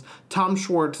things. Tom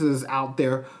Schwartz is out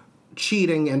there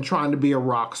cheating and trying to be a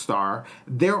rock star.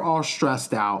 They're all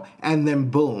stressed out. And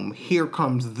then, boom, here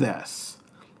comes this.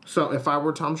 So if I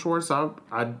were Tom Schwartz,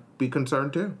 I'd be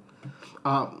concerned too.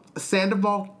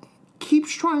 Sandoval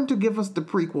keeps trying to give us the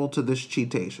prequel to this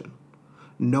cheatation.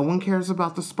 No one cares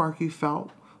about the spark you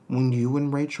felt when you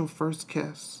and Rachel first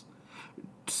kissed.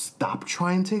 Stop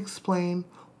trying to explain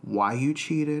why you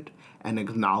cheated and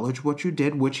acknowledge what you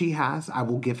did, which he has. I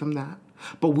will give him that.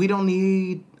 But we don't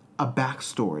need a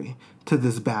backstory to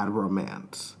this bad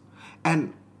romance.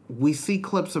 And we see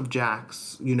clips of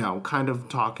Jax, kind of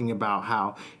talking about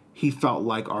how he felt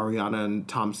like Ariana and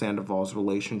Tom Sandoval's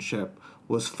relationship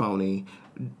was phony.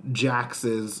 Jax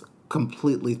is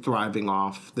completely thriving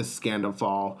off the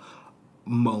Scandoval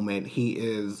moment.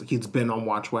 He's been on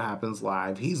Watch What Happens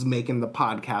Live. He's making the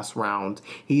podcast round.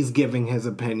 He's giving his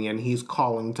opinion. He's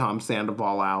calling Tom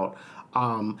Sandoval out.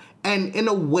 And in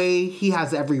a way, he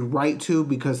has every right to,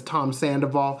 because Tom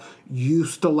Sandoval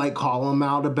used to call him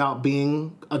out about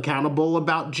being accountable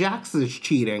about Jax's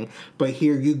cheating. But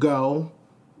here you go,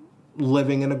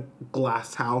 living in a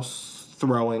glass house,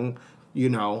 throwing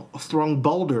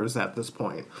boulders at this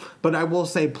point. But I will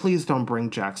say, please don't bring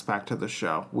Jax back to the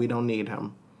show. We don't need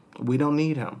him. We don't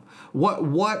need him.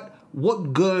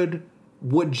 What good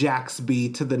would Jax be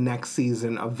to the next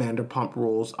season of Vanderpump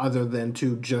Rules other than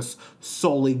to just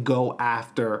solely go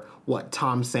after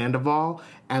Tom Sandoval,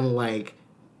 and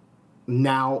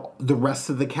now the rest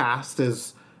of the cast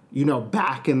is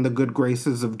back in the good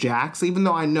graces of Jax, even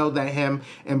though I know that him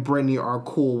and Brittany are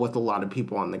cool with a lot of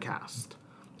people on the cast.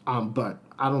 But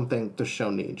I don't think the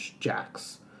show needs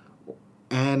Jax.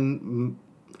 And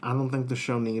I don't think the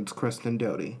show needs Kristen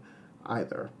Doty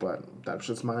either, but that's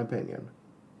just my opinion.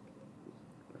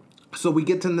 So we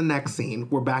get to the next scene.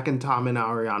 We're back in Tom and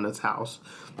Ariana's house.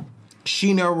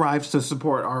 Sheena arrives to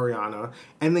support Ariana,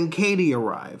 and then Katie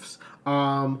arrives.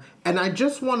 And I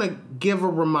just want to give a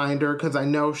reminder, because I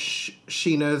know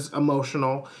Sheena's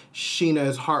emotional. Sheena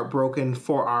is heartbroken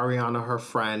for Ariana, her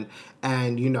friend.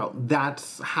 And,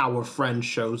 that's how a friend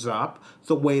shows up,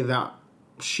 the way that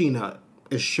Sheena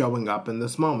is showing up in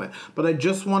this moment. But I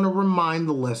just want to remind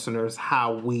the listeners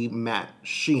how we met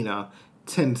Sheena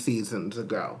 10 seasons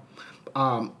ago.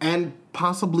 And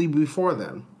possibly before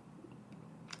then.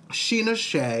 Sheena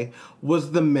Shea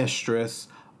was the mistress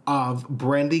of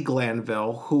Brandi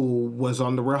Glanville, who was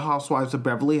on The Real Housewives of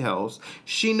Beverly Hills.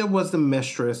 Sheena was the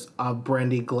mistress of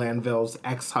Brandi Glanville's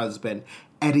ex-husband,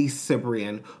 Eddie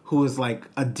Cibrian, who is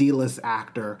a D-list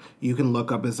actor. You can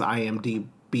look up his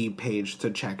IMDb page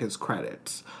to check his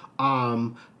credits.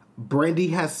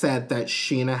 Brandi has said that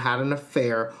Sheena had an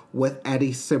affair with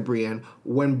Eddie Cibrian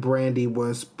when Brandi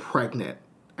was pregnant,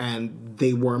 and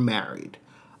they were married.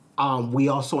 We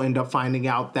also end up finding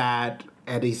out that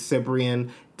Eddie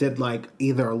Cibrian did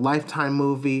either a Lifetime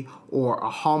movie or a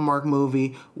Hallmark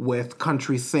movie with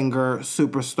country singer,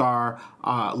 superstar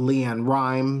LeAnn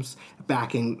Rimes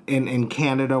back in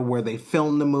Canada, where they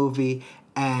filmed the movie.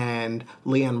 And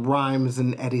LeAnn Rimes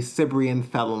and Eddie Cibrian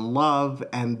fell in love,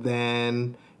 and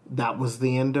then that was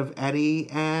the end of Eddie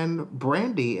and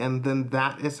Brandi. And then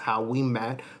that is how we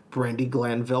met Brandi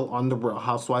Glanville on The Real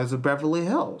Housewives of Beverly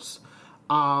Hills.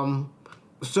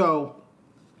 So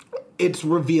it's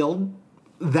revealed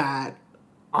that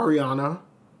from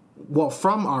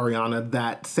Ariana,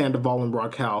 that Sandoval and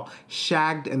Raquel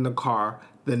shagged in the car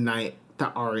the night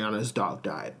that Ariana's dog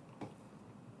died.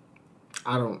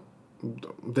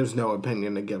 There's no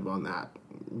opinion to give on that.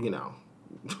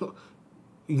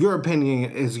 your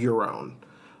opinion is your own.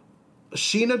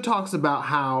 Sheena talks about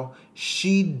how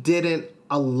she didn't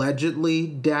allegedly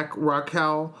deck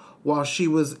Raquel while she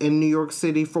was in New York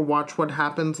City for Watch What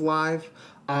Happens Live.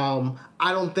 I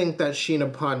don't think that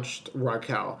Sheena punched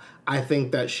Raquel. I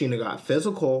think that Sheena got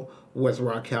physical with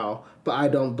Raquel, but I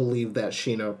don't believe that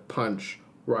Sheena punched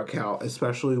Raquel,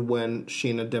 especially when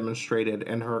Sheena demonstrated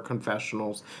in her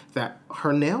confessionals that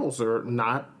her nails are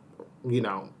not,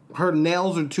 her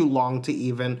nails are too long to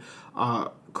even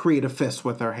create a fist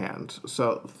with her hand.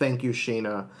 So thank you,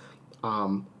 Sheena,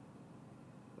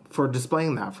 for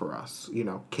displaying that for us.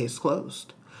 Case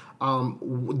closed.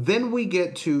 Then we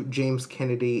get to James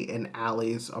Kennedy in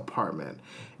Allie's apartment.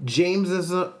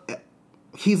 James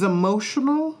he's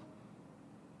emotional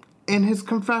in his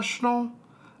confessional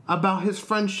about his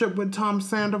friendship with Tom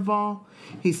Sandoval.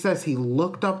 He says he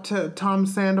looked up to Tom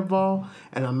Sandoval,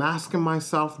 and I'm asking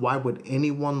myself, why would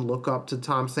anyone look up to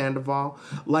Tom Sandoval?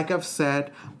 Like I've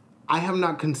said, I have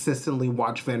not consistently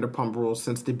watched Vanderpump Rules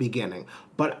since the beginning,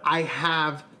 but I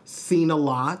have seen a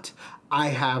lot. I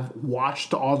have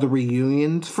watched all the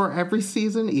reunions for every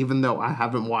season, even though I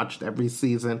haven't watched every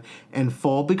season in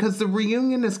full, because the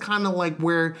reunion is kind of like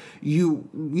where you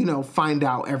find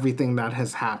out everything that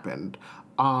has happened.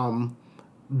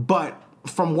 But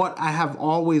from what I have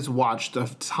always watched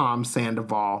of Tom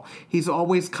Sandoval, he's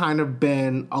always kind of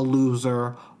been a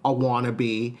loser, a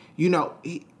wannabe.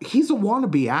 He's a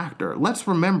wannabe actor. Let's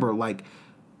remember,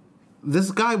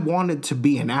 this guy wanted to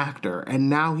be an actor, and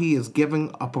now he is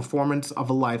giving a performance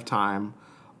of a lifetime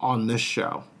on this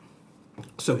show.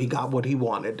 So he got what he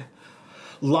wanted.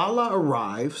 Lala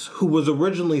arrives, who was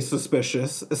originally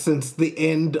suspicious since the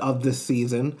end of the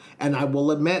season, and I will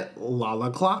admit,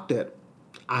 Lala clocked it.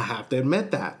 I have to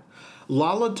admit that.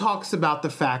 Lala talks about the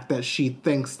fact that she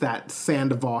thinks that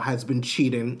Sandoval has been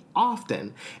cheating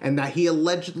often, and that he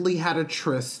allegedly had a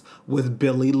tryst with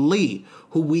Billy Lee,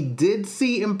 who we did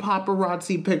see in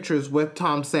paparazzi pictures with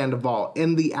Tom Sandoval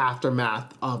in the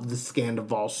aftermath of the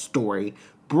Scandoval story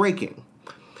breaking.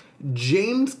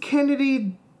 James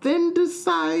Kennedy then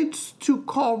decides to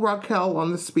call Raquel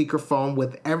on the speakerphone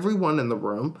with everyone in the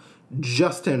room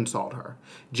just to insult her.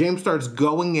 James starts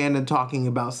going in and talking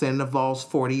about Sandoval's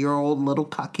 40-year-old little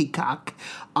cocky cock.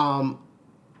 I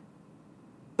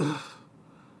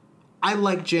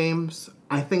like James.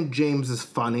 I think James is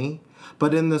funny.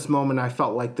 But in this moment, I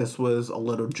felt like this was a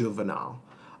little juvenile.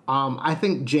 I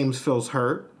think James feels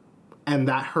hurt, and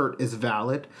that hurt is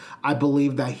valid. I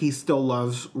believe that he still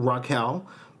loves Raquel.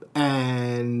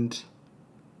 And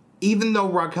even though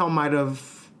Raquel might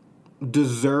have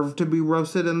deserved to be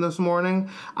roasted in this morning,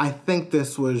 I think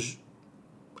it was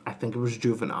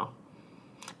juvenile.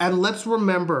 And let's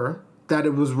remember that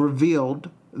it was revealed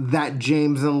that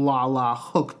James and Lala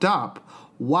hooked up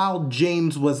while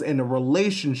James was in a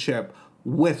relationship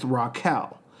with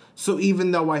Raquel. So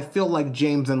even though I feel like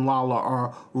James and Lala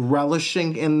are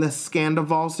relishing in this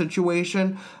Scandoval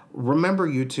situation, remember,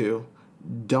 you two,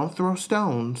 don't throw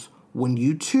stones when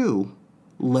you too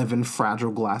live in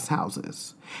fragile glass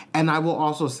houses. And I will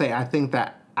also say, I think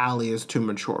that Allie is too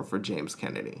mature for James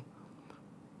Kennedy.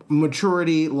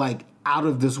 Maturity, out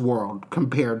of this world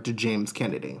compared to James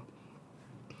Kennedy.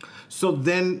 So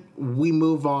then we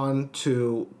move on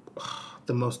to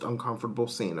the most uncomfortable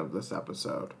scene of this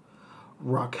episode.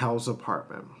 Raquel's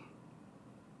apartment.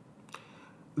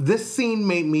 This scene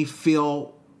made me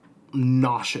feel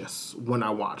nauseous when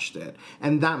I watched it.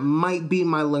 And that might be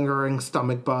my lingering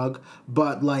stomach bug,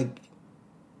 but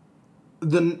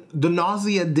the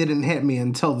nausea didn't hit me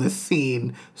until this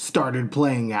scene started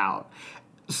playing out.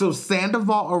 So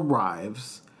Sandoval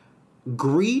arrives,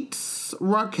 greets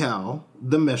Raquel,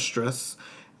 the mistress,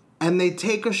 and they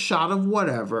take a shot of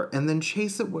whatever and then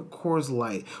chase it with Coors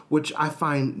Light, which I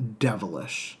find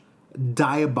devilish,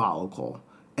 diabolical,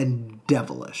 and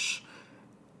devilish.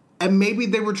 And maybe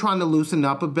they were trying to loosen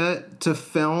up a bit to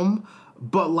film,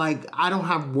 but I don't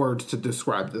have words to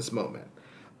describe this moment.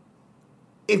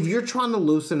 If you're trying to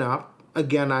loosen up,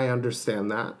 again, I understand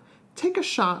that. Take a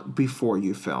shot before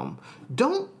you film.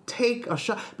 Don't take a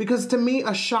shot, because to me,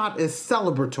 a shot is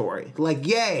celebratory.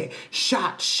 Yay,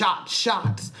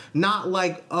 shots. Not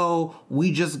oh,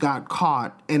 we just got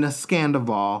caught in a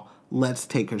Scandoval, let's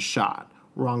take a shot.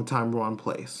 Wrong time, wrong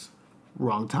place.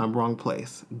 Wrong time, wrong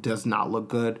place. Does not look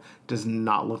good. Does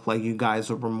not look like you guys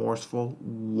are remorseful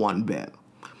one bit.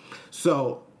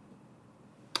 So,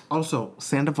 also,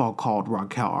 Sandoval called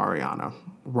Raquel Ariana.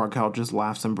 Raquel just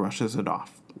laughs and brushes it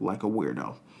off like a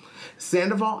weirdo.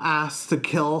 Sandoval asks to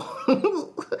kill.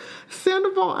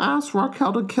 Sandoval asks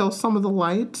Raquel to kill some of the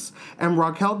lights, and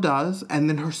Raquel does, and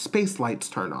then her space lights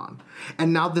turn on.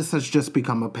 And now this has just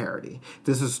become a parody.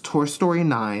 This is Toy Story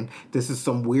 9. This is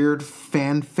some weird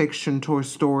fan fiction Toy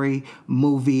Story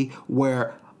movie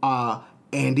where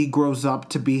Andy grows up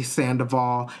to be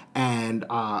Sandoval, and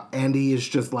Andy is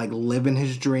just like living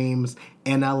his dreams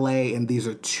in LA, and these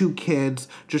are two kids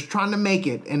just trying to make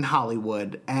it in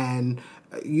Hollywood. And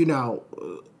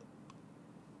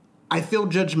I feel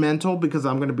judgmental because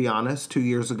I'm going to be honest. 2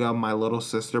 years ago, my little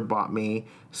sister bought me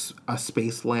a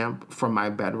space lamp from my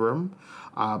bedroom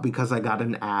because I got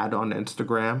an ad on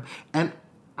Instagram. And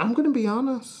I'm going to be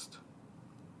honest,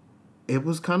 it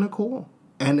was kind of cool.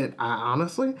 And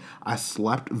honestly, I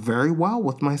slept very well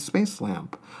with my space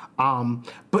lamp.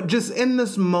 But just in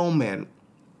this moment,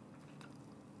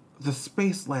 the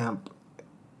space lamp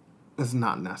is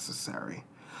not necessary.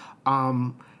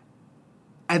 And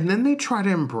then they try to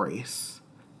embrace.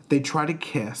 They try to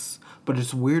kiss, but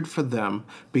it's weird for them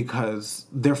because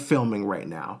they're filming right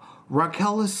now.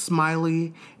 Raquel is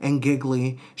smiley and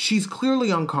giggly. She's clearly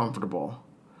uncomfortable,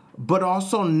 but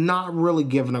also not really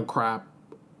giving a crap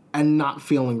and not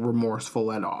feeling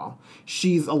remorseful at all.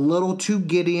 She's a little too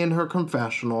giddy in her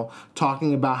confessional,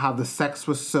 talking about how the sex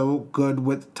was so good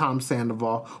with Tom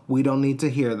Sandoval. We don't need to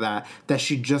hear that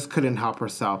she just couldn't help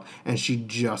herself, and she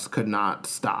just could not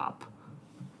stop.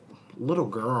 Little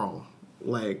girl,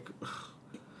 like,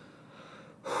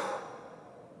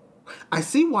 I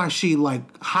see why she,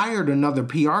 hired another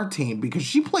PR team, because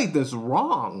she played this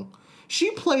wrong.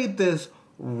 She played this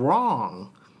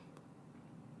wrong.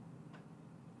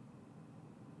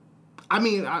 I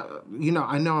mean,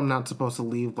 I know I'm not supposed to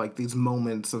leave, these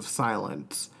moments of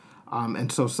silence.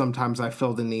 And so sometimes I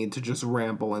feel the need to just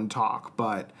ramble and talk.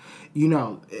 But,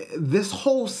 this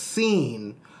whole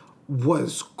scene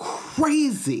was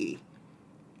crazy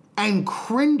and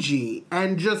cringy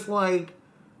and just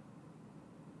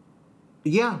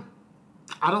yeah,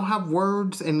 I don't have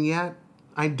words, and yet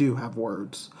I do have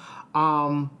words.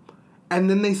 And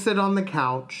then they sit on the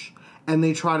couch and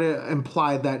they try to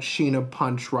imply that Sheena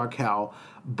punched Raquel.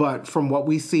 But from what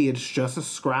we see, it's just a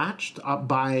scratch up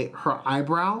by her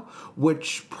eyebrow,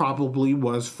 which probably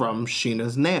was from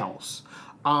Sheena's nails.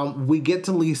 We get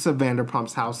to Lisa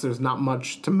Vanderpump's house. There's not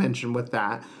much to mention with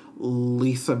that.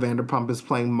 Lisa Vanderpump is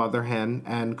playing mother hen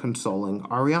and consoling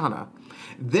Ariana.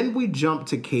 Then we jump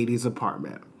to Katie's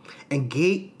apartment. And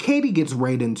Katie gets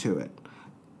right into it.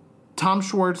 Tom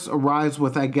Schwartz arrives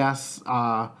with, I guess,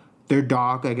 their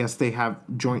dog. I guess they have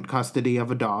joint custody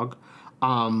of a dog.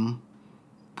 And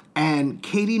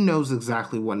Katie knows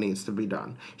exactly what needs to be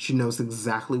done. She knows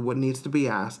exactly what needs to be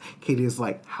asked. Katie is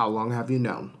like, how long have you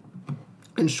known?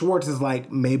 And Schwartz is like,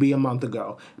 maybe a month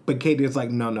ago. But Katie is like,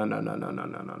 no.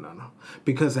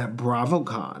 Because at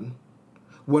BravoCon,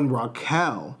 when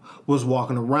Raquel was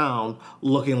walking around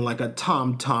looking like a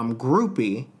Tom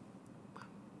groupie,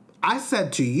 I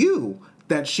said to you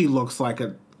that she looks like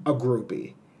a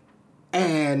groupie.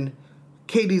 And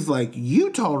Katie's like,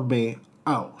 you told me,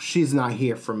 oh, she's not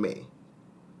here for me.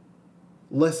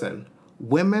 Listen,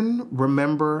 women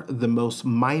remember the most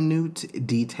minute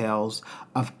details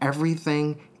of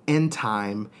everything in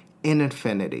time, in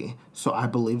infinity. So I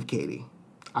believe Katie.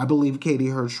 I believe Katie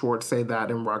heard Schwartz say that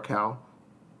in Raquel.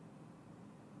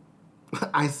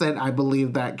 I said I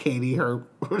believe that Katie heard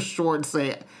Schwartz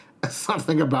say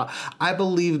something about... I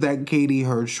believe that Katie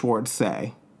heard Schwartz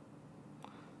say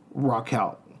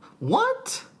Raquel.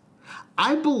 What?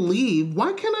 I believe...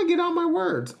 Why can't I get out my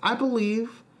words? I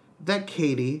believe that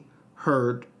Katie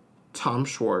heard Tom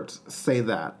Schwartz say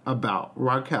that about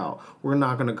Raquel. We're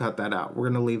not going to cut that out. We're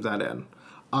going to leave that in.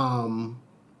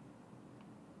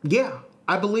 Yeah,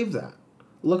 I believe that.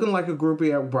 Looking like a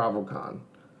groupie at BravoCon.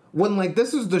 When,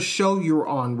 this is the show you're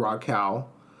on, Raquel.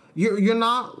 You're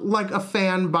not, a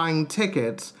fan buying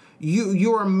tickets.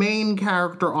 You're a main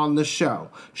character on the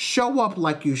show. Show up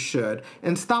like you should.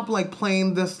 And stop,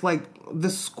 playing this,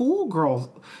 this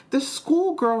schoolgirl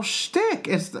shtick.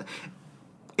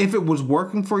 If it was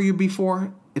working for you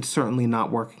before, it's certainly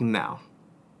not working now.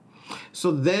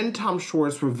 So then Tom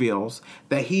Schwartz reveals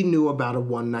that he knew about a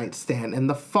one-night stand in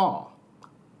the fall.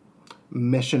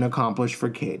 Mission accomplished for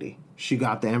Katie. She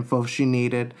got the info she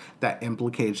needed that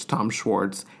implicates Tom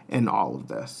Schwartz in all of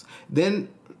this. Then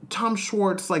Tom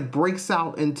Schwartz breaks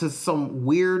out into some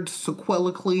weird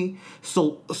soliloquy.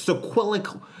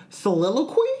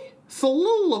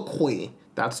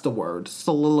 That's the word.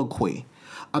 Soliloquy.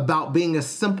 About being a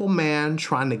simple man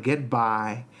trying to get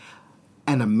by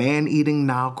and a man-eating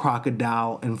Nile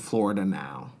crocodile in Florida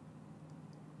now.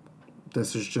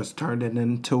 This has just turned it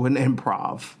into an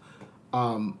improv.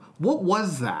 What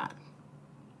was that?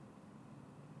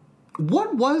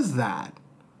 What was that?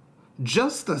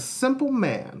 Just a simple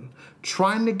man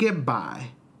trying to get by,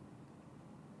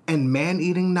 and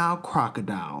man-eating now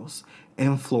crocodiles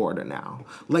in Florida now.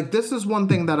 Like, this is one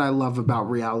thing that I love about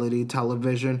reality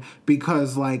television,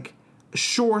 because, like,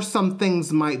 sure, some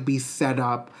things might be set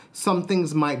up, some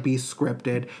things might be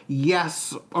scripted.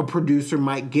 Yes, a producer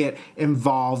might get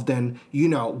involved and,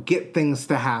 get things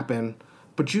to happen,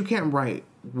 but you can't write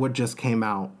what just came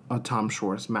out of Tom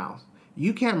Schwartz's mouth.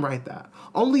 You can't write that.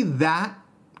 Only that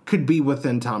could be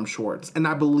within Tom Schwartz, and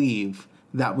I believe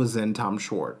that was in Tom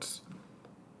Schwartz.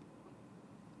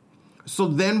 So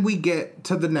then we get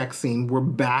to the next scene. We're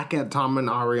back at Tom and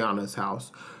Ariana's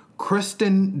house.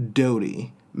 Kristen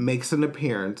Doute makes an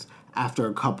appearance after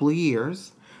a couple of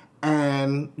years.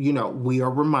 And, we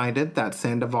are reminded that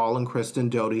Sandoval and Kristen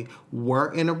Doute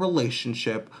were in a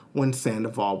relationship when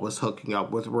Sandoval was hooking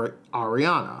up with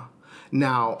Ariana.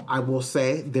 Now, I will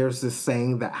say there's this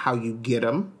saying that how you get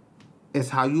them is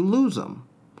how you lose them.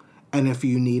 And if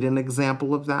you need an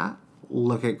example of that,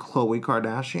 look at Khloe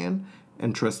Kardashian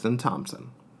and Tristan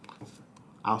Thompson.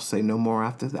 I'll say no more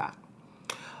after that.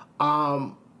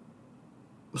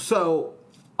 So,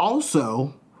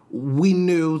 also, we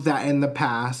knew that in the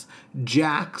past,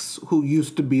 Jax, who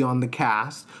used to be on the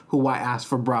cast, who I asked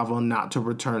for Bravo not to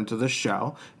return to the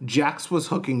show, Jax was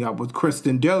hooking up with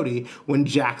Kristen Doute when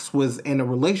Jax was in a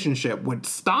relationship with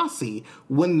Stassi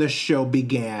when the show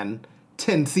began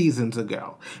 10 seasons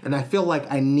ago. And I feel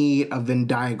like I need a Venn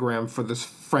diagram for this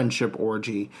friendship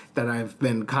orgy that I've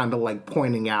been kind of like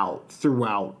pointing out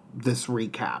throughout this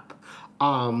recap.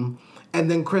 And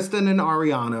then Kristen and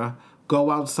Ariana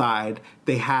go outside.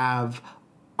 They have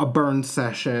a burn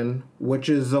session, which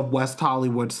is a West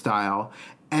Hollywood style.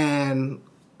 And,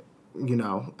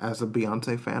 as a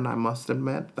Beyonce fan, I must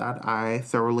admit that I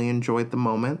thoroughly enjoyed the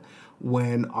moment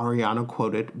when Ariana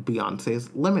quoted Beyonce's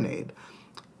Lemonade.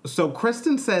 So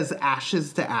Kristen says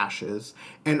ashes to ashes,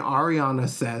 and Ariana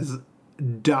says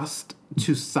dust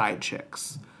to side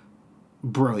chicks.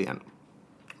 Brilliant.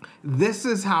 This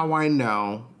is how I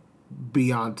know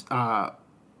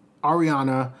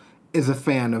Ariana is a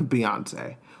fan of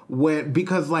Beyonce.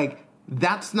 Because, like,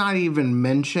 that's not even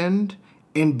mentioned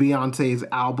in Beyonce's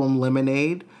album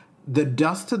Lemonade. The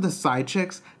dust to the side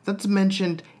chicks, that's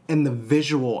mentioned in the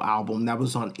visual album that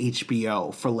was on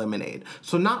HBO for Lemonade.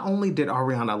 So not only did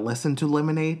Ariana listen to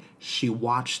Lemonade, she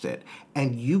watched it.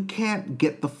 And you can't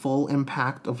get the full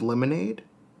impact of Lemonade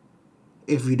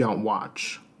if you don't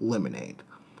watch Lemonade.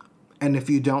 And if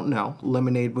you don't know,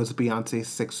 Lemonade was Beyonce's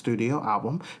sixth studio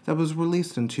album that was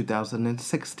released in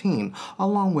 2016,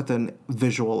 along with a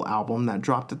visual album that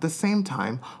dropped at the same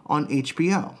time on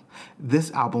HBO. This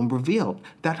album revealed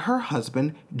that her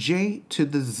husband, J to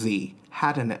the Z,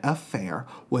 had an affair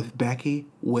with Becky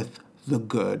with the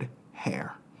good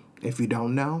hair. If you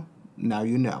don't know, now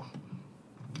you know.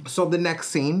 So the next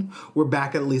scene, we're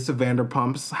back at Lisa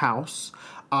Vanderpump's house.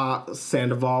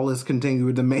 Sandoval is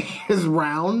continuing to make his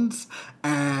rounds,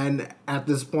 and at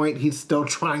this point, he's still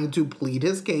trying to plead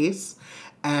his case,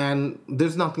 and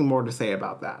there's nothing more to say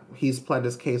about that. He's pled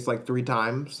his case like 3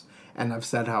 times, and I've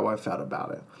said how I felt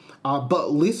about it.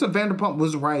 But Lisa Vanderpump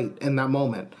was right in that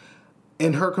moment.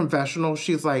 In her confessional,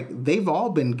 she's like, they've all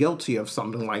been guilty of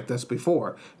something like this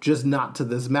before, just not to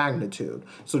this magnitude.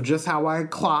 So just how I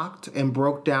clocked and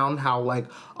broke down how, like,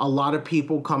 a lot of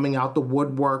people coming out the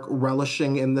woodwork,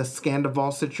 relishing in the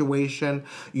Scandoval situation,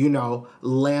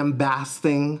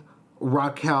 lambasting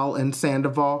Raquel and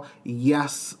Sandoval.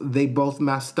 Yes, they both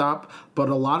messed up, but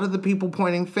a lot of the people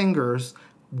pointing fingers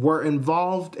were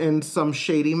involved in some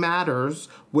shady matters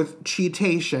with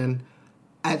cheatation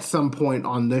at some point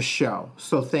on this show.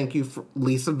 So thank you,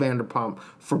 Lisa Vanderpump,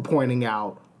 for pointing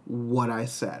out what I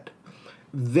said.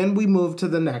 Then we move to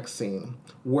the next scene.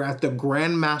 We're at the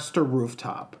Grandmaster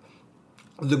rooftop.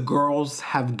 The girls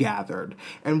have gathered,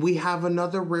 and we have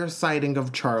another rare sighting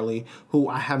of Charlie, who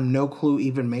I have no clue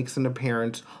even makes an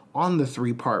appearance on the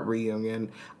 3-part reunion.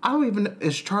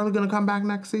 Is Charlie going to come back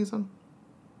next season?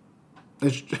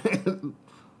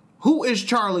 Who is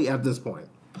Charlie at this point?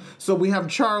 So we have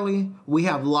Charlie, we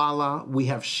have Lala, we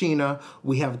have Sheena,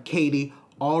 we have Katie,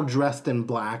 all dressed in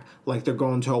black, like they're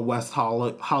going to a West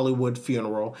Hollywood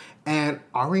funeral. And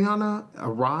Ariana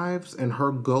arrives in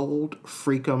her gold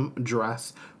freakum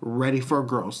dress, ready for a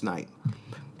girls' night.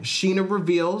 Sheena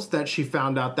reveals that she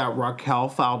found out that Raquel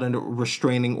filed a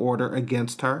restraining order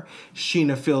against her.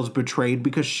 Sheena feels betrayed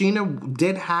because Sheena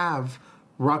did have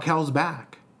Raquel's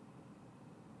back.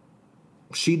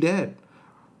 She did.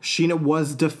 Sheena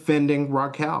was defending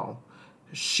Raquel.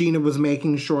 Sheena was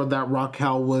making sure that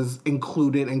Raquel was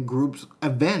included in groups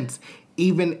events,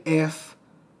 even if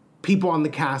people on the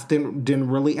cast didn't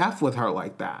really F with her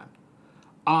like that.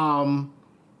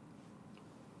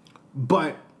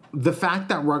 But the fact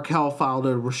that Raquel filed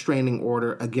a restraining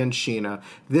order against Sheena,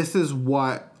 this is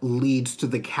what leads to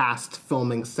the cast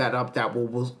filming setup that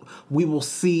we will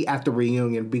see at the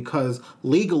reunion, because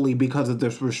legally, because of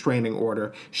this restraining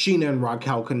order, Sheena and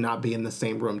Raquel could not be in the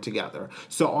same room together.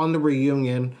 So on the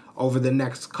reunion, over the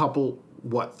next couple,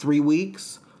 3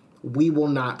 weeks, we will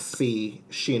not see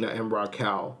Sheena and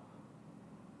Raquel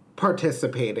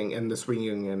participating in this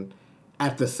reunion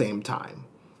at the same time.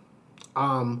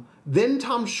 Then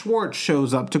Tom Schwartz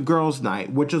shows up to Girls'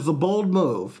 Night, which is a bold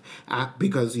move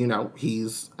because,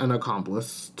 he's an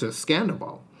accomplice to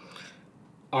Scandoval.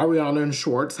 Ariana and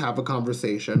Schwartz have a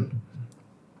conversation.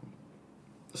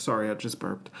 Sorry, I just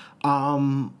burped.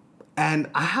 And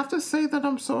I have to say that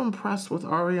I'm so impressed with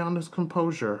Ariana's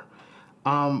composure.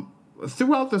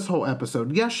 Throughout this whole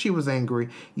episode, yes, she was angry.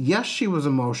 Yes, she was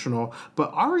emotional.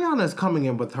 But Ariana is coming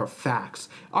in with her facts.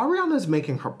 Ariana is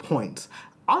making her points.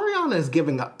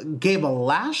 Ariana gave a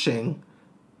lashing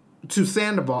to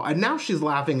Sandoval, and now she's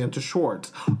laughing into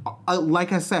Schwartz.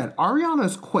 Like I said,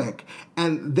 Ariana's quick,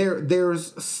 and there's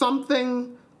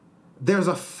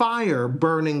a fire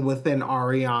burning within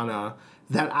Ariana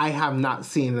that I have not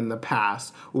seen in the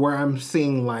past, where I'm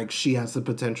seeing like she has the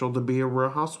potential to be a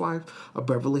Real Housewife of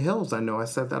Beverly Hills. I know I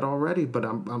said that already, but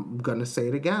I'm gonna say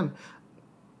it again.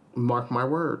 Mark my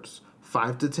words.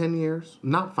 5 to 10 years,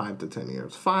 not 5 to 10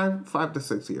 years, 5 to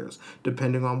 6 years,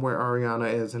 depending on where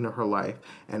Ariana is in her life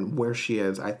and where she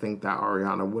is. I think that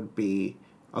Ariana would be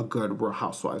a good Real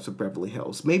Housewives of Beverly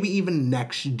Hills. Maybe even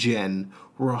next gen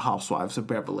Real Housewives of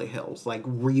Beverly Hills, like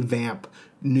revamp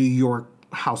New York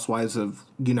Housewives of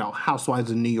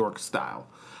New York style.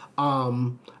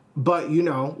 But,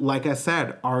 like I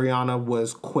said, Ariana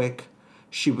was quick.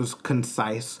 She was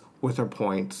concise with her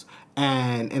points.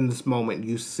 And in this moment,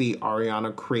 you see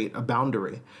Ariana create a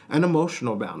boundary, an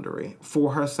emotional boundary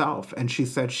for herself. And she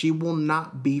said she will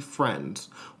not be friends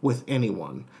with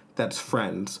anyone that's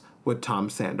friends with Tom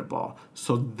Sandoval.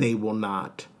 So they will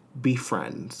not be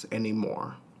friends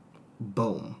anymore.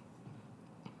 Boom.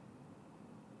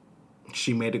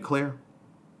 She made it clear.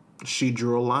 She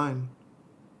drew a line.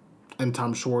 And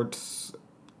Tom Schwartz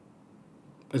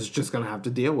is just going to have to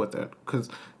deal with it, because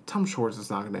Tom Schwartz is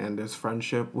not going to end his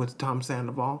friendship with Tom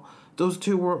Sandoval. Those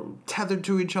two were tethered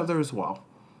to each other as well.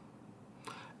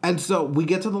 And so we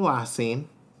get to the last scene.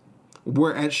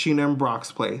 We're at Sheena and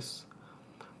Brock's place.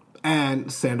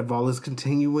 And Sandoval is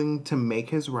continuing to make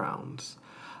his rounds.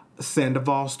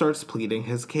 Sandoval starts pleading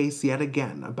his case yet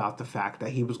again about the fact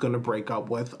that he was going to break up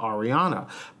with Ariana.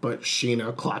 But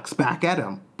Sheena clocks back at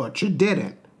him. But you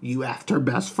didn't. You effed her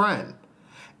best friend.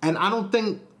 And I don't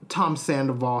think Tom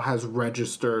Sandoval has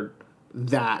registered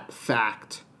that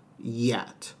fact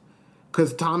yet.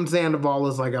 Because Tom Sandoval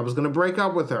is like, I was going to break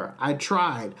up with her. I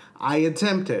tried. I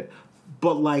attempted.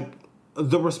 But, like,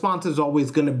 the response is always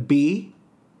going to be,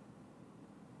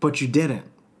 but you didn't.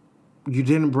 You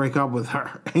didn't break up with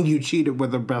her, and you cheated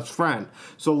with her best friend.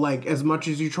 So, like, as much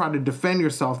as you try to defend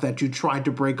yourself that you tried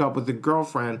to break up with a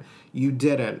girlfriend, you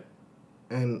didn't.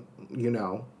 And,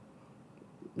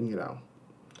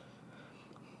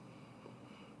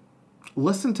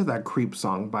 Listen to that Creep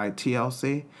song by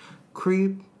TLC.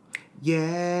 Creep,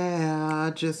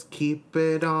 yeah, just keep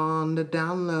it on the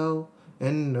down low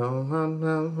and no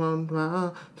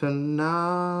one to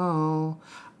know.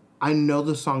 I know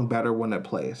the song better when it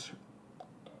plays.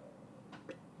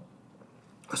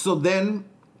 So then,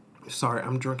 sorry,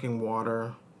 I'm drinking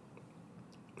water.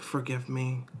 Forgive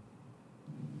me.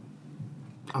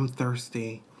 I'm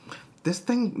thirsty. This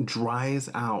thing dries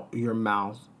out your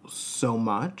mouth so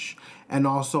much. And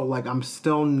also, like, I'm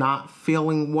still not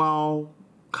feeling well,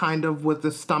 kind of, with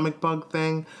the stomach bug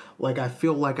thing. Like, I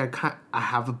feel like I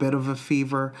have a bit of a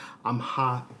fever. I'm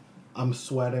hot. I'm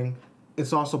sweating.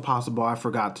 It's also possible I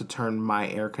forgot to turn my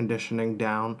air conditioning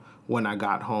down when I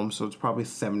got home, so it's probably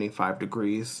 75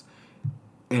 degrees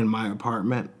in my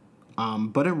apartment.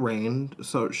 But it rained,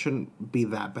 so it shouldn't be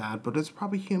that bad, but it's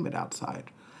probably humid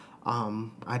outside.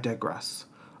 I digress.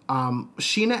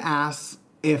 Sheena asks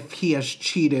if he has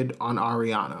cheated on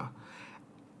Ariana,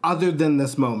 other than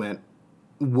this moment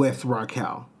with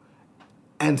Raquel.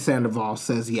 And Sandoval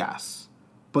says yes.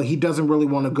 But he doesn't really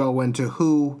want to go into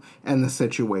who and the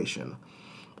situation.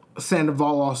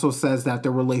 Sandoval also says that the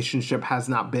relationship has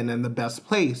not been in the best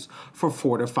place for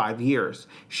 4 to 5 years.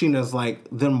 Sheena's like,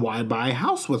 then why buy a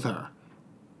house with her?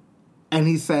 And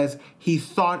he says he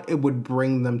thought it would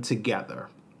bring them together.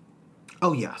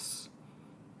 Oh, yes.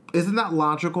 Isn't that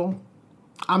logical?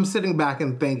 I'm sitting back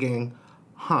and thinking,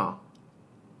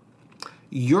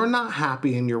 you're not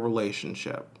happy in your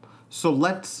relationship. So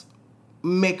let's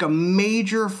make a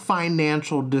major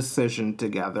financial decision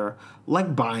together,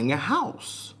 like buying a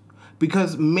house.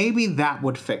 Because maybe that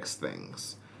would fix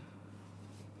things.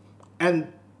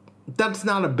 And that's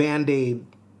not a Band-Aid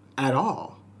at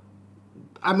all.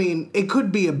 I mean, it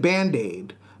could be a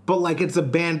Band-Aid, but like it's a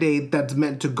Band-Aid that's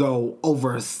meant to go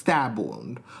over a stab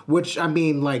wound. Which, I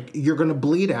mean, like, you're gonna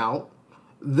bleed out.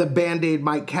 The Band-Aid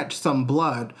might catch some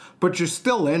blood, but you're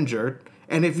still injured.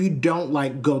 And if you don't,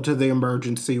 like, go to the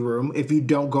emergency room, if you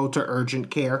don't go to urgent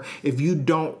care, if you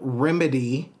don't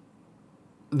remedy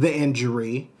the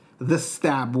injury, the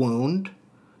stab wound,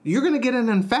 you're going to get an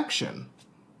infection.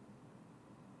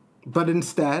 But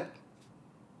instead,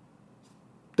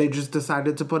 they just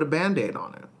decided to put a Band-Aid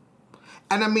on it.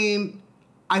 And I mean,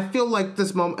 I feel like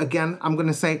this moment, again, I'm going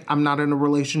to say I'm not in a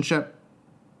relationship.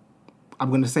 I'm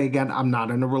going to say again, I'm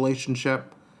not in a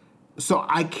relationship. So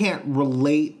I can't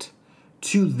relate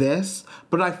to this,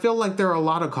 but I feel like there are a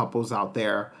lot of couples out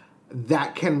there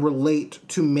that can relate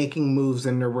to making moves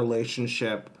in their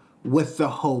relationship with the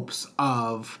hopes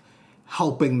of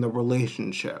helping the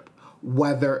relationship,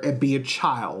 whether it be a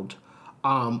child,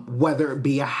 whether it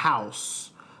be a house,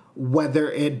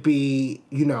 whether it be,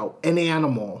 an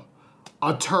animal,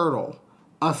 a turtle,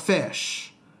 a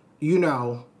fish,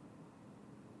 I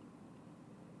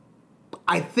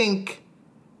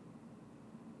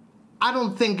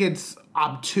don't think it's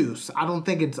obtuse. I don't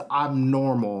think it's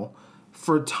abnormal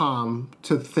for Tom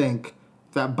to think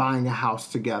that buying a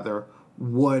house together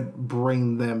would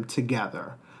bring them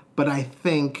together. But I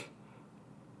think,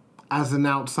 as an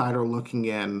outsider looking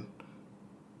in,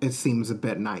 it seems a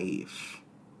bit naive.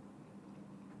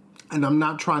 And I'm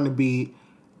not trying to be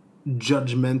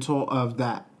judgmental of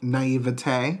that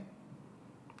naivete.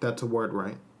 That's a word,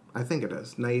 right? I think it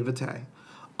is. Naivete.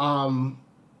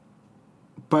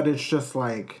 But it's just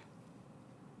like,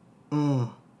 to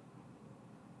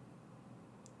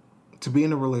be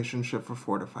in a relationship for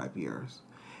 4 to 5 years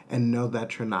and know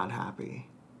that you're not happy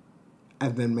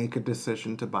and then make a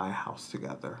decision to buy a house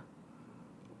together,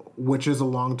 which is a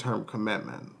long-term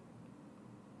commitment,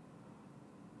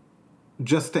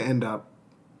 just to end up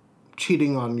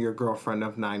cheating on your girlfriend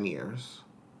of 9 years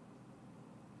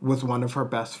with one of her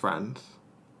best friends,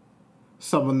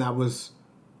 someone that was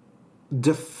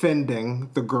defending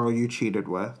the girl you cheated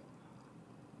with,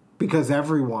 because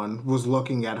everyone was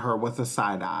looking at her with a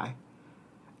side eye.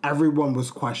 Everyone was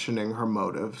questioning her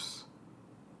motives.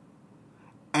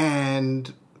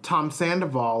 And Tom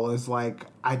Sandoval is like,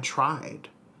 I tried.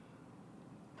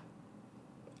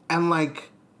 And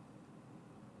like,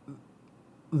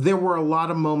 there were a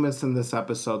lot of moments in this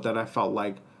episode that I felt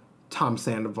like Tom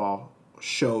Sandoval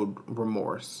showed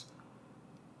remorse.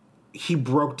 He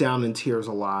broke down in tears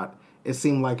a lot. It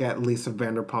seemed like at Lisa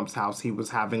Vanderpump's house, he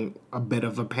was having a bit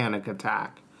of a panic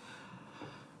attack.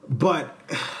 But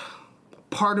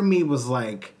part of me was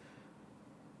like,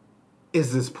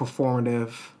 is this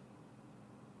performative?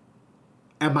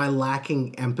 Am I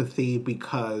lacking empathy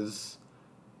because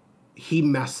he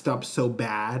messed up so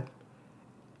bad?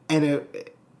 And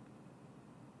it,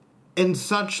 in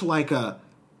such like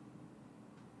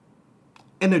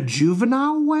in a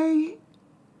juvenile way,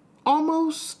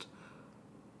 almost.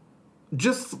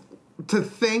 Just to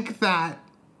think that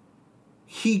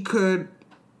he could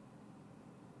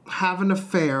have an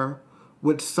affair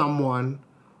with someone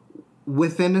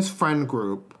within his friend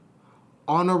group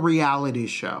on a reality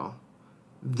show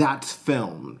that's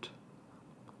filmed.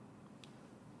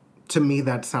 To me,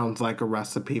 that sounds like a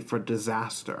recipe for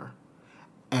disaster.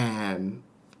 And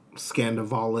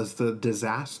Scandoval is the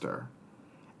disaster.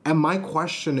 And my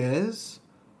question is,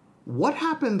 what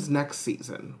happens next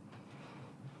season?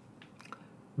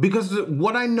 Because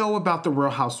what I know about the Real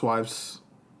Housewives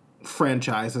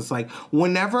franchise is like,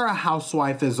 whenever a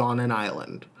housewife is on an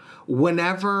island,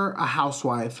 whenever a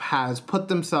housewife has put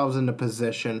themselves in a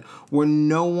position where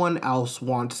no one else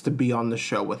wants to be on the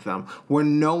show with them, where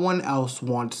no one else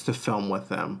wants to film with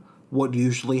them, what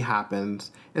usually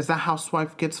happens is the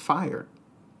housewife gets fired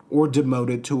or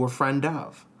demoted to a friend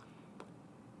of.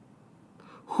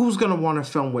 Who's going to want to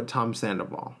film with Tom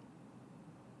Sandoval?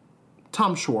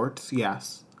 Tom Schwartz,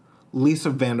 yes. Lisa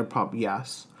Vanderpump,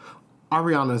 yes.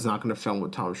 Ariana's not going to film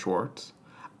with Tom Schwartz.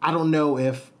 I don't know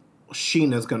if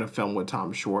Sheena's going to film with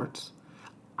Tom Schwartz.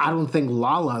 I don't think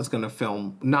Lala's going to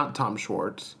film, not Tom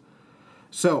Schwartz.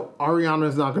 So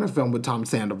Ariana's not going to film with Tom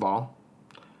Sandoval.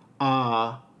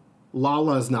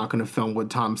 Lala's not going to film with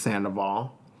Tom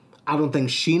Sandoval. I don't think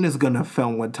Sheena's going to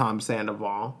film with Tom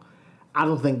Sandoval. I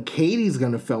don't think Katie's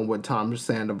going to film with Tom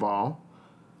Sandoval.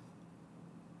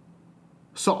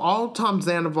 So all Tom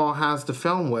Sandoval has to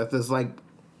film with is like,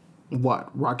 what?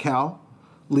 Raquel,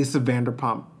 Lisa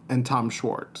Vanderpump, and Tom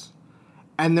Schwartz.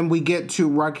 And then we get to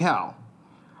Raquel.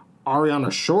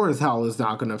 Ariana Shore as hell is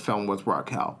not going to film with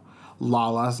Raquel.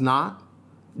 Lala's not.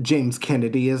 James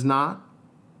Kennedy is not.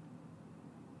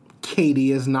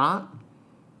 Katie is not.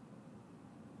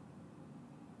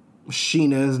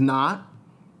 Sheena is not.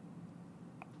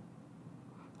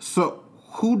 So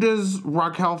who does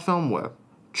Raquel film with?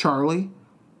 Charlie?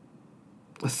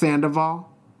 Sandoval?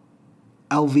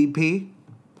 LVP?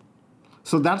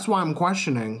 So that's why I'm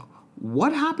questioning,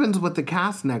 what happens with the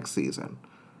cast next season?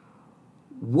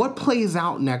 What plays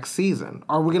out next season?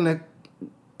 Are we going to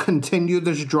continue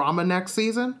this drama next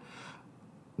season?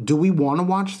 Do we want to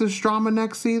watch this drama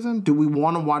next season? Do we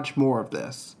want to watch more of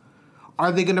this?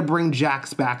 Are they going to bring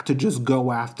Jax back to just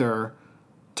go after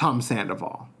Tom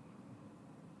Sandoval?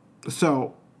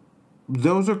 So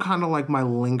those are kind of like my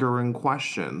lingering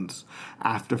questions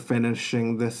after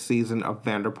finishing this season of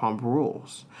Vanderpump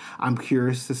Rules. I'm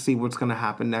curious to see what's going to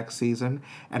happen next season,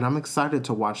 and I'm excited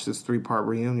to watch this 3-part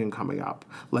reunion coming up.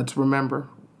 Let's remember,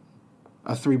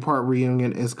 a 3-part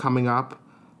reunion is coming up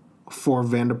for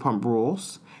Vanderpump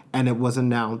Rules, and it was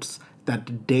announced that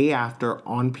the day after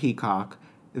on Peacock,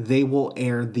 they will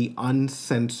air the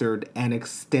uncensored and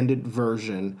extended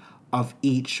version of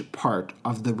each part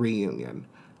of the reunion.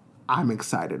 I'm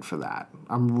excited for that.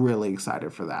 I'm really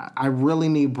excited for that. I really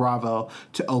need Bravo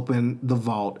to open the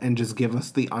vault and just give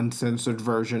us the uncensored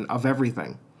version of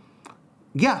everything.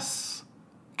 Yes.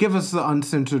 Give us the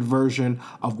uncensored version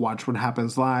of Watch What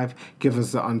Happens Live. Give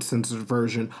us the uncensored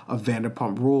version of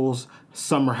Vanderpump Rules,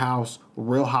 Summer House,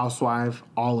 Real Housewives,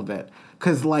 all of it.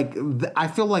 Because, like, I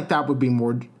feel like that would be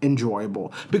more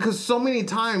enjoyable. Because so many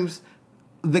times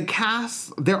the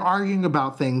cast, they're arguing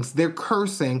about things, they're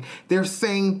cursing, they're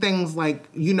saying things like,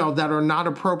 you know, that are not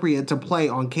appropriate to play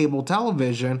on cable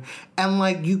television, and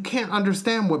like you can't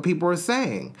understand what people are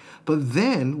saying. But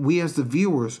then we as the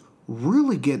viewers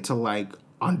really get to like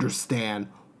understand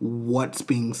what's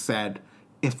being said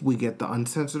if we get the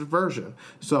uncensored version.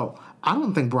 So I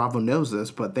don't think Bravo knows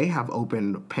this, but they have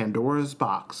opened Pandora's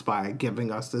box by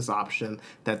giving us this option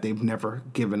that they've never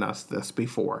given us this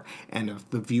before. And if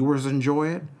the viewers enjoy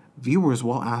it, viewers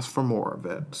will ask for more of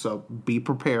it. So be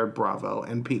prepared, Bravo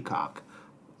and Peacock.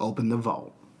 Open the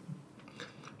vault.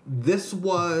 This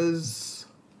was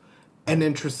an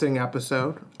interesting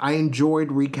episode. I enjoyed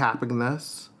recapping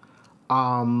this.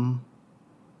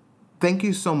 Thank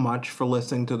you so much for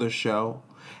listening to the show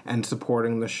and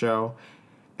supporting the show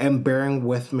and bearing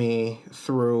with me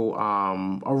through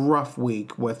a rough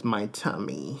week with my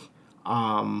tummy.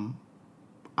 I'll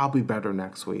be better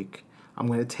next week. I'm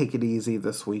going to take it easy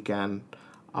this weekend.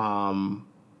 I'm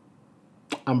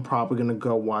probably going to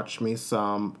go watch me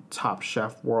some Top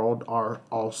Chef World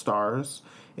All-Stars.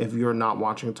 If you're not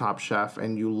watching Top Chef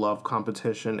and you love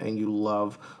competition and you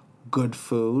love good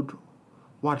food,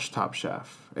 watch Top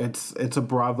Chef. It's a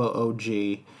Bravo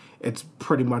OG. It's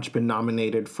pretty much been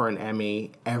nominated for an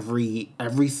Emmy every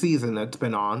season it's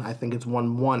been on. I think it's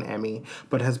won one Emmy,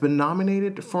 but has been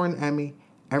nominated for an Emmy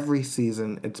every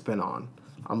season it's been on.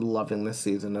 I'm loving this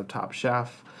season of Top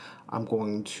Chef. I'm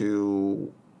going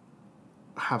to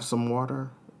have some water,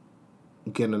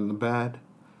 get in the bed,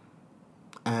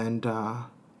 and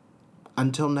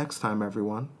until next time,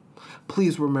 everyone,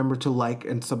 please remember to like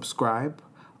and subscribe.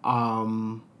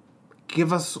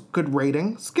 Give us good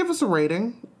ratings. Give us a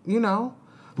rating, you know.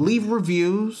 Leave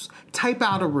reviews. Type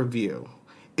out a review.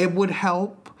 It would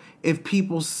help if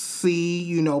people see,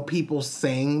 you know, people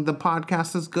saying the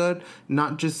podcast is good,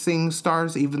 not just seeing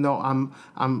stars, even though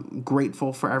I'm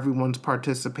grateful for everyone's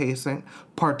participation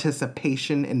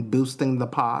in boosting the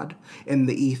pod in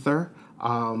the ether.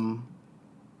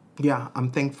 Yeah,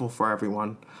 I'm thankful for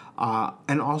everyone.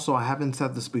 And also, I haven't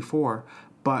said this before,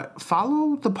 but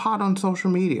follow the pod on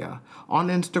social media. On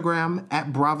Instagram,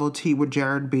 at Bravo T with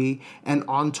Jared B. And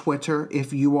on Twitter,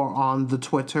 if you are on the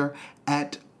Twitter,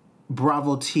 at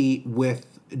Bravo T with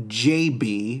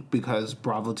JB, because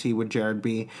Bravo T with Jared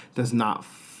B does not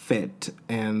fit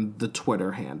in the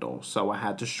Twitter handle. So I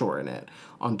had to shorten it.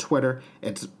 On Twitter,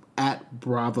 it's at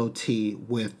Bravo T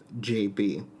with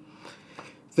JB.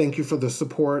 Thank you for the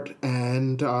support,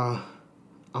 and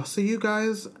I'll see you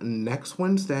guys next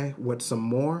Wednesday with some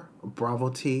more Bravo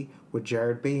Tea with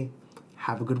Jared B.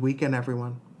 Have a good weekend,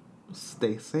 everyone.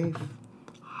 Stay safe.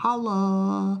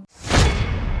 Holla.